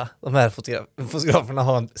alla de här fotograferna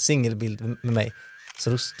ha en singelbild med mig. Så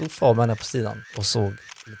då stod Fabian där på sidan och såg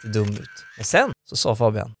lite dum ut. Men sen så sa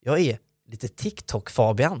Fabian, jag är lite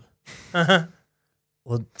TikTok-Fabian.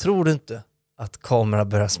 Och tror du inte att kameran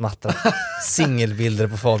börjar smattra singelbilder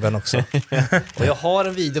på Fabian också? Och jag har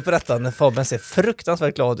en video på detta när Fabian ser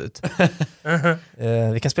fruktansvärt glad ut.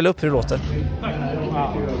 Vi kan spela upp hur det låter.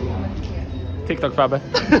 TikTok-Fabbe.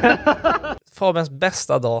 Fabians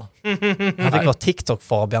bästa dag. Han fick vara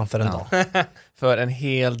TikTok-Fabian för en dag. För en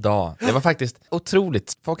hel dag. Det var faktiskt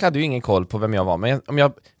otroligt. Folk hade ju ingen koll på vem jag var. Men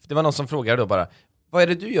det var någon som frågade då bara, vad är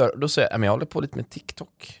det du gör? Och då säger jag, jag håller på lite med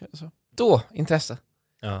TikTok. Alltså, då, intresse.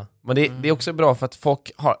 Ja. Men det är också bra för att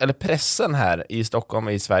folk har, eller pressen här i Stockholm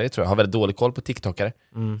och i Sverige tror jag, har väldigt dålig koll på TikTokare.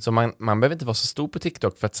 Så man behöver inte vara så stor på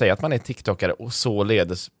TikTok för att säga att man är TikTokare och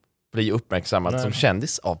således bli uppmärksammad som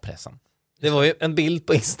kändis av pressen. Det var ju en bild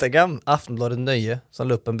på Instagram, Aftonbladet Nöje, som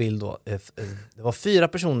la upp en bild då. Det var 4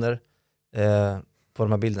 personer på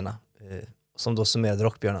de här bilderna som då summerade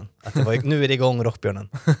Rockbjörnen. Att det var, nu är det igång Rockbjörnen.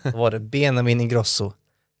 Då var det Benjamin Ingrosso,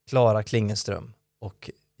 Klara Klingenström och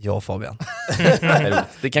jag och Fabian.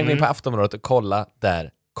 Det kan gå in på Aftonbladet och kolla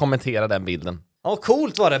där. Kommentera den bilden. Ja,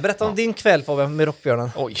 coolt var det. Berätta om din kväll, Fabian, med Rockbjörnen.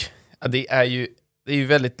 Oj, ja, det är ju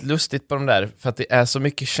väldigt lustigt på de där. För att det är så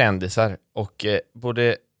mycket kändisar. Och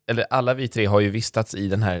alla vi 3 har ju vistats i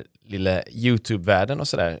den här lilla YouTube-världen och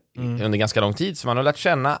sådär under ganska lång tid. Så man har lärt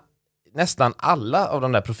känna nästan alla av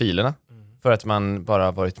de där profilerna. För att man bara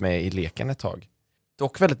har varit med i leken ett tag.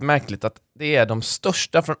 Dock väldigt märkligt att det är de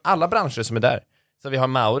största från alla branscher som är där. Så vi har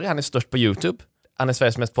Mauri, han är störst på YouTube. Han är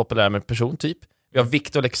Sveriges mest populära person typ. Vi har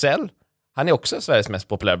Victor Lexell. Han är också Sveriges mest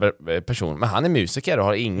populära person. Men han är musiker och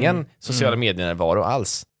har ingen sociala medier-närvaro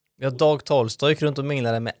alls. Vi har Dag Tolstoy, gick runt och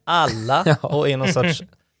minglade med alla och är någon sorts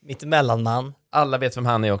mittemellanman. Alla vet vem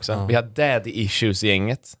han är också. Vi har Daddy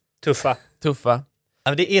Issues-gänget. Tuffa.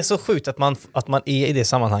 Ja, det är så sjukt att man är i det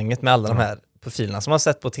sammanhanget med alla de här profilerna som man har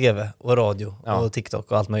sett på tv och radio och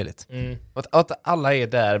TikTok och allt möjligt. Att alla är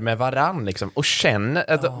där med varann liksom, och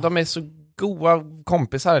känner att de är så goda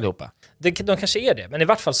kompisar allihopa. De kanske är det, men i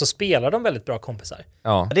vart fall så spelar de väldigt bra kompisar.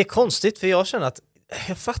 Ja. Det är konstigt för jag känner att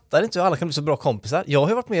jag fattar inte hur alla kan bli så bra kompisar. Jag har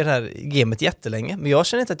ju varit med i det här gamet jättelänge, men jag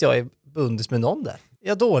känner inte att jag är bundis med någon där.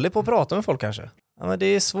 Jag är dålig på att prata med folk kanske. Ja, men det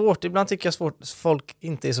är svårt. Ibland tycker jag svårt folk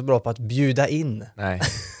inte är så bra på att bjuda in. Nej.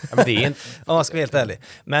 Ja, men det är inte... Om man ska vara helt ärlig.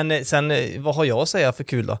 Men sen, vad har jag att säga för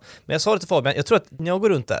kul då? Men jag sa det till Fabian, jag tror att när jag går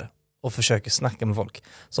runt där och försöker snacka med folk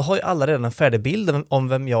så har ju alla redan en färdig bild om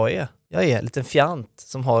vem jag är. Jag är en liten fjant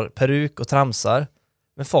som har peruk och tramsar.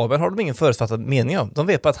 Men Fabian har de ingen förutfattad mening om. De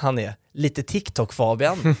vet på att han är lite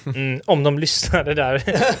TikTok-Fabian. Om de lyssnade där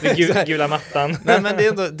med gula mattan. Nej,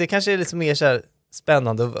 men det kanske är lite mer så här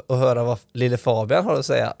spännande att höra vad lille Fabian har att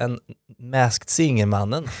säga än Masked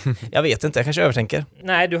Singer-mannen. Jag vet inte, jag kanske övertänker.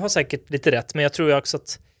 Nej, du har säkert lite rätt, men jag tror också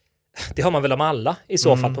att det har man väl om alla i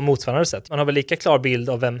så fall på motsvarande sätt. Man har väl lika klar bild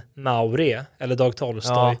av vem Mauri är, eller Dag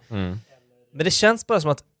Tolstoy. Ja. Men det känns bara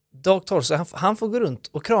som att Dag Tolstoy, han får gå runt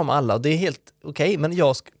och krama alla och det är helt okej, men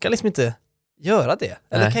jag kan liksom inte göra det.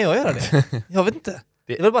 Eller kan jag göra det? Jag vet inte.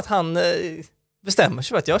 Det är väl bara att han bestämmer sig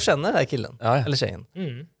för att jag känner den här killen. Eller tjejen.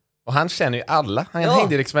 Och han känner ju alla. Han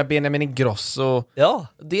hängde liksom med Benjamin Ingrosso och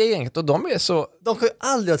det gänget. Och de är så... De kan ju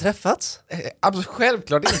aldrig ha träffats. Absolut,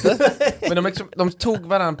 självklart inte. Men de tog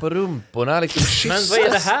varandra på rumporna, liksom kyssas. Men vad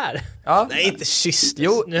är det här? Ja. Nej, inte kysst.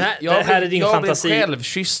 Jo, det här är din fantasi. Jag blev själv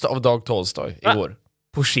kysst av Dag Tolstoy igår.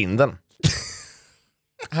 På kinden.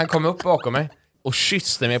 Han kom upp bakom mig och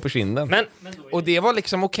kysste mig på kinden. Och det var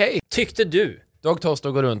liksom okej. Tyckte du? Dag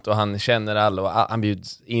Tolstoy går runt och han känner alla och han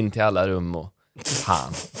bjuds in till alla rum och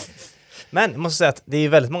fan. Men jag måste säga att det är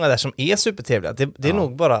väldigt många där som är supertrevliga. Det är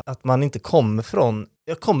nog bara att man inte kommer från...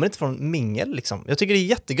 Jag kommer inte från mingel liksom. Jag tycker det är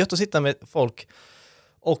jättegött att sitta med folk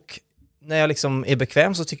och när jag liksom är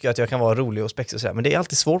bekväm så tycker jag att jag kan vara rolig och spexig och sådär. Men det är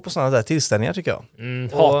alltid svårt på sådana där tillställningar tycker jag.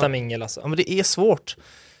 Hata mingel alltså. Ja, men det är svårt.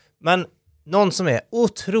 Men någon som är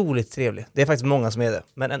otroligt trevlig. Det är faktiskt många som är det.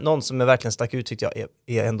 Men någon som är verkligen stack ut tycker jag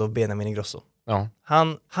är ändå Benjamin Ingrosso. Ja.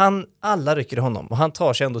 Alla rycker i honom och han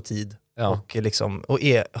tar sig ändå tid. Och liksom och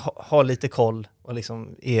har lite koll och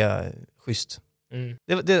liksom är schysst.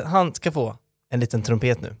 Han ska få en liten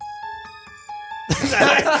trumpet nu.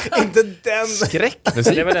 Nej, inte den.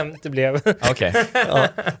 Skräckmusik. Det var den det blev. Okej.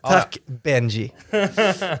 Tack Benji.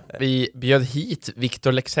 Vi bjöd hit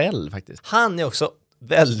Victor Lexell faktiskt. Han är också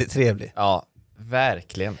väldigt trevlig. Ja,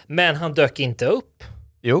 verkligen. Men han dök inte upp.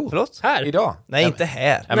 Jo, förlåt? Här? Idag. Nej, inte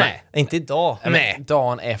här. Nej. Inte idag. Nej.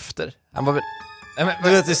 Dagen efter. Han var väl... Men, Du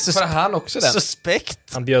vet, det är för han också den. suspekt.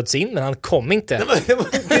 Han bjöds in, men han kom inte. Det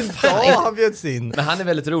var inte idag han bjöds in. Men han är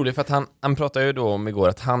väldigt rolig för att han pratade ju då om igår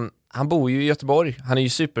att han bor ju i Göteborg. Han är ju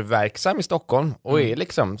superverksam i Stockholm och är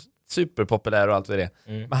liksom superpopulär och allt vad det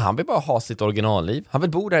är. Men han vill bara ha sitt originalliv. Han vill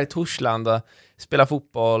bo där i Torslanda, spela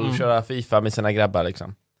fotboll, köra FIFA med sina grabbar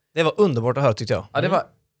liksom. Det var underbart att höra tyckte jag. Ja, det var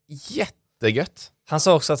jättegött. Han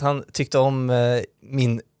sa också att han tyckte om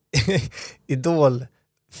min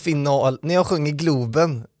idolfinal när jag sjöng i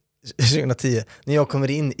Globen 2010. När jag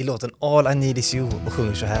kommer in i låten All I Need Is You och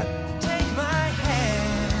sjunger så här.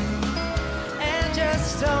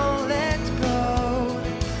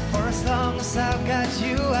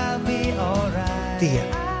 Det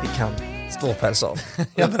vi kan ståpäls av.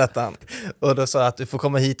 Jag berättade han. Och då sa jag att du får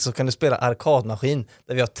komma hit så kan du spela arkadmaskin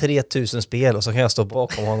där vi har 3000 spel och så kan jag stå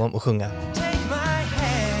bakom honom och sjunga.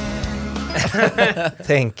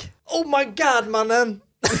 Tänk. Oh my god, mannen!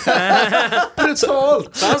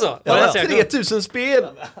 Brutalt! Så alltså, ja, 3000 spel!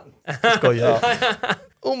 Skojar.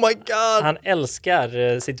 Oh my god! Han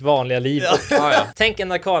älskar sitt vanliga liv. Tänk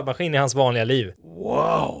en arkadmaskin i hans vanliga liv.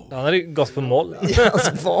 Wow! Han hade gått på moll. I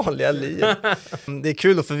hans vanliga liv. Det är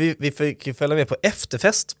kul då, för vi fick följa med på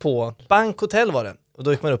efterfest på Bankhotell var det. Och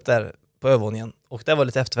då gick man upp där på övervåningen. Och det var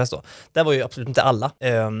lite efterfest då. Det var ju absolut inte alla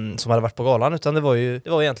som hade varit på galan, utan det var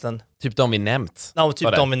egentligen... Typ de vi nämnt. Ja,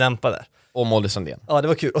 typ de vi nämnt där. Och Molly Sundén. Ja, det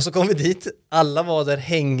var kul. Och så kom vi dit. Alla var där,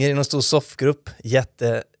 hänger i någon stor soffgrupp.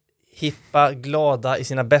 Jättehippa, glada, i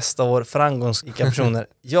sina bästa år, framgångsrika personer.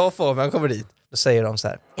 Jag och Fabian kommer dit. Då säger de så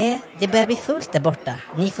här. Det börjar bli fullt där borta.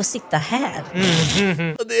 Ni får sitta här.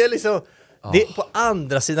 Och det är liksom... Det är på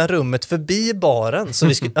andra sidan rummet förbi baren. Så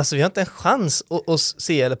vi har inte en chans att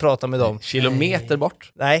se eller prata med dem. Kilometer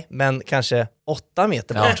bort. Nej, men kanske 8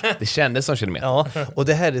 meter bort. Ja, det kändes som kilometer. Ja, och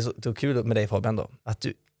det här är så kul med dig Fabian då. Att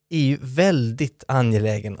du är ju väldigt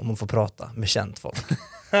angelägen om att få prata med känt folk.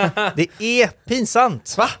 Det är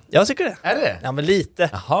pinsamt. Va? Jag tycker det. Är det? Ja, men lite.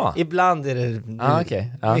 Jaha. Ibland är det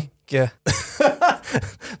mycket.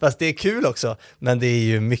 Fast det är kul också. Men det är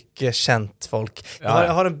ju mycket känt folk.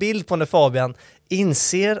 Jag har en bild på när Fabian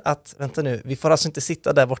inser att, vänta nu, vi får alltså inte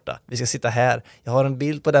sitta där borta. Vi ska sitta här. Jag har en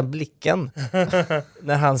bild på den blicken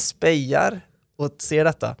när han spejar och ser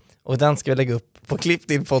detta. Och den ska vi lägga upp på Klipp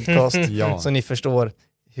din podcast. Så ni förstår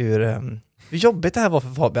hur jobbigt det här var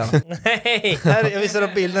för Fabian. Nej! Jag visar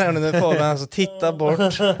upp bilden här nu när Fabian alltså tittar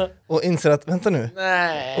bort och inser att, vänta nu.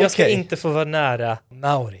 Nej. Jag ska inte få vara nära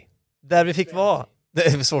Mauri. Där vi fick vara. Det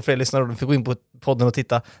är svårt för er lyssnare, de fick gå in på podden och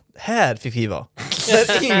titta. Här fick vi vara.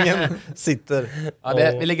 Där ingen sitter. Ja,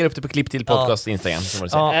 vi lägger upp det på Klipp till podcast Instagram.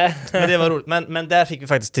 Men det var roligt. Men där fick vi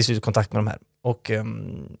faktiskt till slut kontakt med de här. Och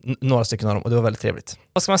några stycken av dem. Och det var väldigt trevligt.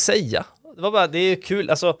 Vad ska man säga? Det är ju kul.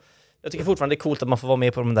 Alltså, jag tycker fortfarande det är coolt att man får vara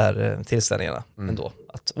med på de där tillställningarna ändå.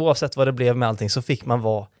 Att oavsett vad det blev med allting så fick man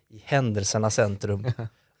vara i händelsernas centrum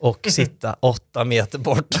och sitta 8 meter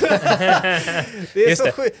bort. Det är just så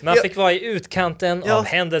det. sjukt. Man fick vara i utkanten av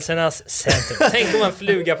händelsernas centrum. Tänk om en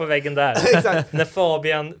fluga på väggen där. När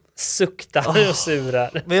Fabian suktar och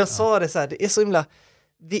surar. Men jag sa det så här, det är så himla...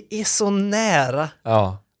 Vi är så nära.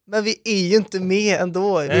 Ja. Men vi är ju inte med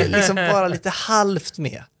ändå. Vi är liksom bara lite halvt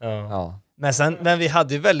med. Ja. Men vi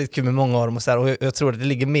hade ju väldigt kul med många av dem och så här, och jag tror att det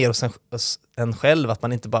ligger mer hos en själv att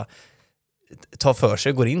man inte bara tar för sig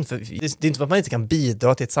och går in. För det är inte för att man inte kan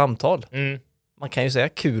bidra till ett samtal. Man kan ju säga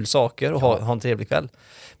kul saker och ha en trevlig kväll.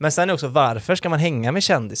 Men sen är också, varför ska man hänga med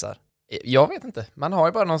kändisar? Jag vet inte. Man har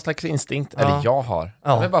ju bara någon slags instinkt. Eller jag har.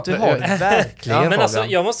 Ja, bara du har det verkligen. Men alltså,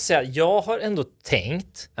 jag måste säga, jag har ändå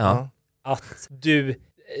tänkt att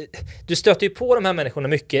du stöter ju på de här människorna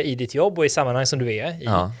mycket i ditt jobb och i sammanhang som du är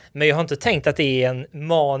i. Men jag har inte tänkt att det är en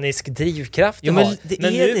manisk drivkraft du har.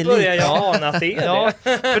 Men nu börjar jag ana att det är det.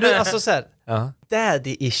 För du, alltså så här,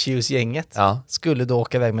 Daddy Issues-gänget skulle då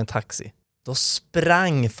åka iväg med en taxi. Då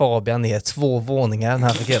sprang Fabian ner 2 våningar när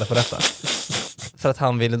han fick reda på detta. För att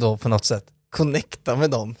han ville då på något sätt connecta med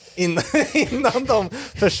dem innan de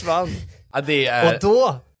försvann. Ja, och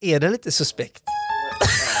då är det lite suspekt.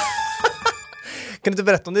 Kan du inte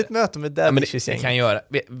berätta om ditt möte med Daddy Issues-gänget? Kan göra.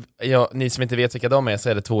 Ni som inte vet vilka de är, så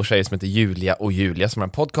är det 2 tjejer som heter Julia och Julia som har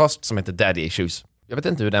en podcast som heter Daddy Issues. Jag vet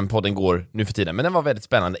inte hur den podden går nu för tiden, men den var väldigt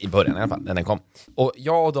spännande i början i alla fall, när den kom. Och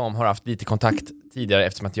jag och de har haft lite kontakt tidigare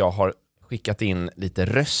eftersom att jag har skickat in lite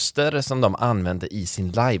röster som de använde i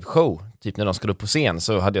sin liveshow. Typ när de skulle upp på scen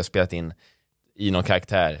så hade jag spelat in i någon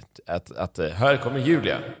karaktär att här kommer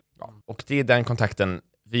Julia. Ja. Och det är den kontakten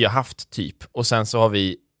vi har haft typ. Och sen så har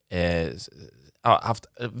vi haft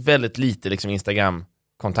väldigt lite liksom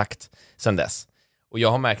Instagram-kontakt sen dess. Och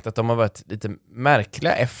jag har märkt att de har varit lite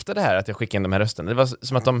märkliga efter det här att jag skickade in de här rösterna. Det var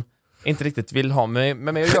som att de inte riktigt vill ha med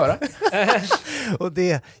mig att göra. Och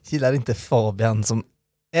det gillar inte Fabian som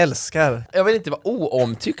älskar. Jag vill inte vara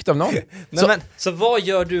oomtyckt av någon. Så vad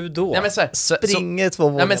gör du då? Nej, men så här, Springer 2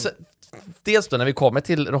 vågen. Dels då när vi kommer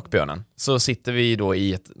till Rockbjörnen så sitter vi då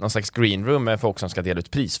i någon slags green room med folk som ska dela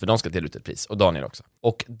ut pris, för de ska dela ut ett pris, och Daniel också.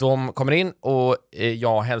 Och de kommer in och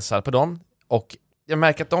jag hälsar på dem, och jag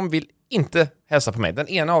märker att de vill inte hälsa på mig. Den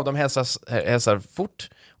ena av dem hälsar fort,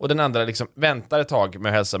 och den andra liksom väntar ett tag med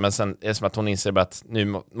att hälsa, men sen är det som att hon inser bara att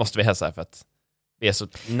nu måste vi hälsa för att vi är så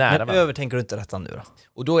nära. Men övertänker du inte detta nu då?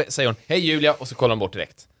 Och då säger hon, hej Julia, och så kollar hon bort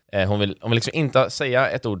direkt. Hon vill liksom inte säga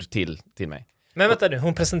ett ord till mig. Men vänta nu,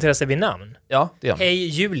 hon presenterar sig vid namn. Ja, det gör hon. Hej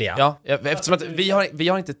Julia. Ja, eftersom att vi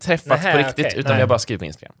har inte träffats på riktigt, utan vi har bara skrivit på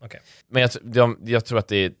Instagram. Okay. Men jag tror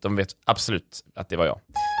att de vet absolut att det var jag.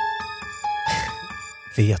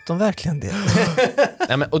 Vet de verkligen det?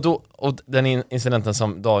 Nej, men, och den incidenten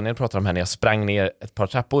som Daniel pratade om här när jag sprang ner ett par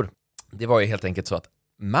trappor, det var ju helt enkelt så att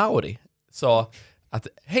Mauri sa att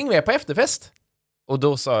häng med på efterfest. Och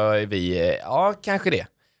då sa vi, ja, kanske det.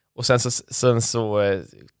 Och sen så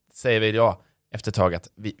säger vi efter ett tag att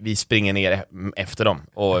vi springer ner efter dem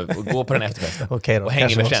och går på den efterfesten. Okay då, och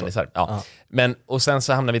hänger med kändisar. Ja. Men, och sen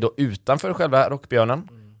så hamnar vi då utanför själva Rockbjörnen.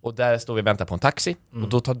 Och där står vi och väntar på en taxi. Och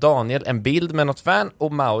då tar Daniel en bild med något fan,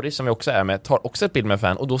 och Mauri, som vi också är med, tar också ett bild med en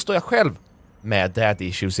fan. Och då står jag själv med Daddy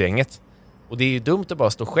Issues-gänget. Och det är ju dumt att bara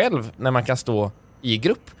stå själv när man kan stå i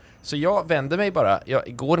grupp. Så jag vänder mig bara,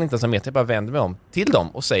 jag går inte ens en meter, jag bara vänder mig om till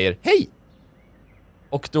dem och säger hej!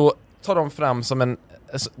 Och då tar de fram som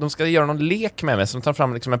de ska göra någon lek med mig, som tar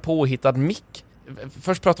fram liksom en påhittad mick.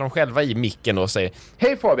 Först pratar de själva i micken då och säger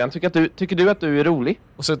hej Fabian, tycker du att du är rolig?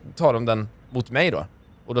 Och så tar de den mot mig då.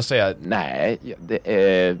 Och då säger jag nej,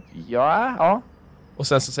 ja. Och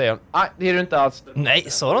sen så säger de, nej, det är du inte alls. Nej,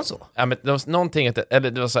 sa de så? Ja, men det var någonting,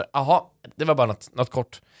 eller det var så här, aha, det var bara något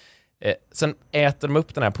kort. Sen äter de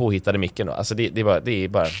upp den här påhittade micken då. Alltså det är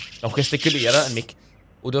bara, de gestikulerar en mick.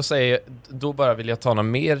 Och då säger då bara vill jag ta något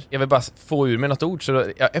mer. Jag vill bara få ur mig något ord, så då,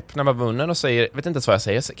 jag öppnar bara munnen och säger, vet inte vad jag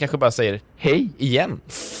säger, kanske bara säger hej igen.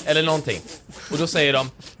 Eller någonting. Och då säger de,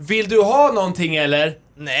 vill du ha någonting eller?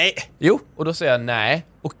 Nej. Jo, och då säger jag nej.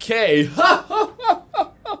 Okej.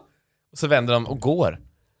 Och så vänder de och går.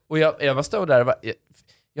 Och jag var stå där och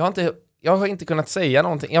jag har inte kunnat säga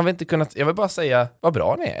någonting. Jag vill bara säga vad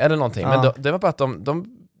bra ni är eller någonting. Ja. Men det var bara att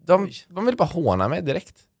de ville bara håna mig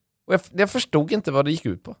direkt. Och jag förstod inte vad det gick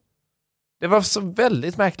ut på. Det var så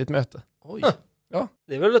väldigt märkligt möte. Oj. Ja.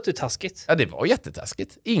 Det var lite taskigt. Ja, det var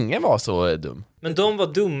jättetaskigt. Ingen var så dum. Men de var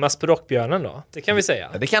dummast på Rockbjörnen då? Det kan vi säga.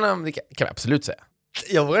 Ja, det kan vi absolut säga.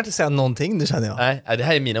 Jag vågar inte säga någonting nu, känner jag. Nej, det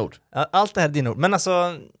här är mina ord. Ja, allt det här är dina ord. Men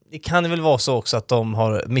alltså, det kan väl vara så också att de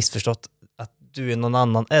har missförstått att du är någon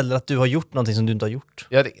annan, eller att du har gjort någonting som du inte har gjort.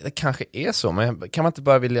 Ja, det kanske är så, men kan man inte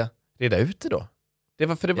bara vilja reda ut det då? Det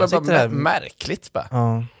var bara märkligt bara.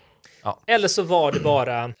 Ja. Ja. Eller så var det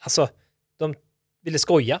bara, alltså, de ville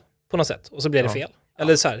skoja på något sätt, och så blev det fel.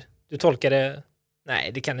 Eller så här, du tolkade,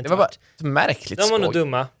 nej, det kan inte vara. Det var bara märkligt de var nog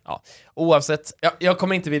dumma. Ja. Oavsett, jag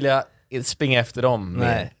kommer inte vilja springa efter dem.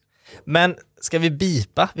 Nej. Men ska vi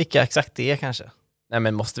bipa vilka exakt det är kanske? Nej,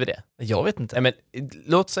 men måste vi det? Jag vet inte. Nej, men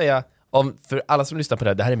låt säga, för alla som lyssnar på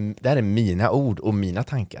det här är mina ord och mina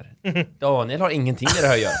tankar. Daniel har ingenting med det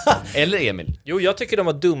här att göra. Eller Emil. Jo, jag tycker de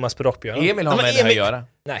var dummast på Rockbjörnen. Emil har med det här att göra.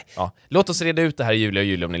 Nej. Ja. Låt oss reda ut det här,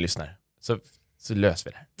 Julia, om ni lyssnar. Så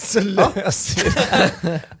löser vi det. Så löser vi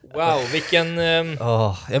det. Wow, vilken...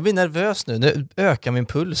 jag blir nervös nu. Nu ökar min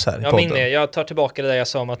puls här i podden. Jag tar tillbaka det där jag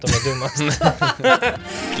sa om att de var dummast.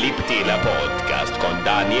 Klipp till podcast con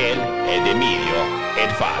Daniel ed Emilio ed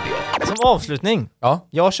Fabio. Som avslutning. Ja.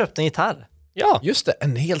 Jag har köpt en gitarr. Ja. Just det,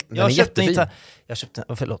 den är jättefin. Jag köpte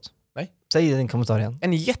en, förlåt. Nej. Säg din kommentar igen.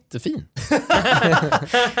 En jättefin.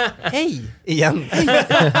 Hej! Igen.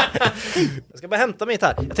 Jag ska bara hämta min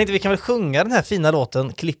gitarr. Jag tänkte vi kan väl sjunga den här fina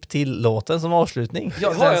låten, klipp till låten som avslutning.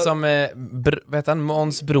 Ja, den som, vad heter han,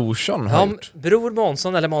 Måns Brorsson har gjort. Bror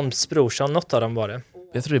Månsson eller Måns Brorsson, något av dem var det.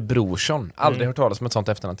 Jag tror det är Brorsson. Aldrig hört talas om ett sånt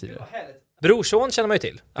efternamn tidigare. Brorson känner man ju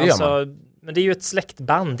till. Alltså, men det är ju ett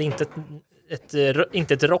släktband, inte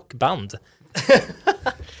ett rockband.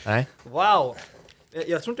 Nej. Wow.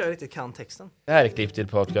 Jag tror inte jag riktigt kan texten. Det här är klipp till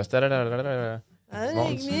podcast. Klipp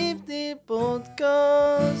till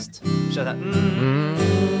podcast. Kör här.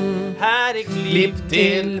 Här är klipp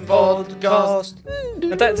till podcast.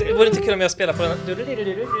 Vänta, det vore inte kul om jag spelar på den.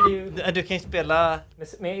 Du kan ju spela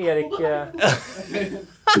med Erik.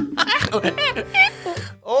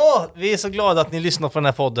 Vi är så glada att ni lyssnar på den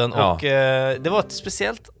här podden. Och det var ett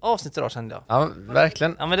speciellt avsnitt idag, kände jag. Ja,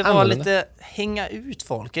 verkligen. Ja, men det var lite hänga ut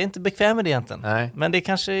folk. Jag är inte bekväm med det egentligen. Nej. Men det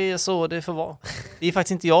kanske är så det får vara. Det är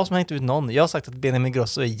faktiskt inte jag som har hängt ut någon. Jag har sagt att Benjamin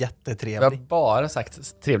Grosso är jättetrevlig. Jag har bara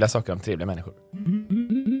sagt trevliga saker om trevliga människor.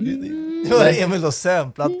 Nu har Emil då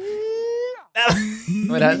samplat.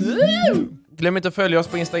 Glöm inte att följa oss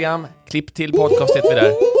på Instagram. Klipp till podcast heter vi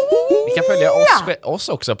där. Ni kan följa oss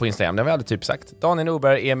också på Instagram. Det har vi aldrig typ sagt. Daniel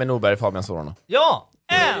Norberg, Emil Norberg, Fabian Sorono. Ja!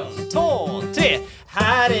 1, 2, 3.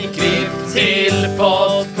 Här är klipp till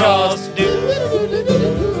podcast.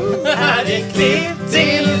 Här är klipp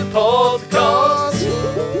till podcast.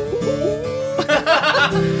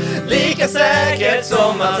 Lika säkert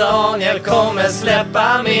som att Daniel kommer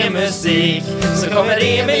släppa mer musik, så kommer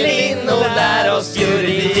Emil in och lär oss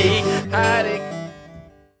juridik. Här är...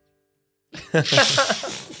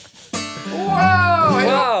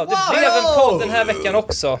 Wow, det blev en podd den här veckan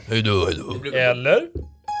också. Hejdå. Eller?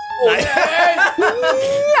 Nej.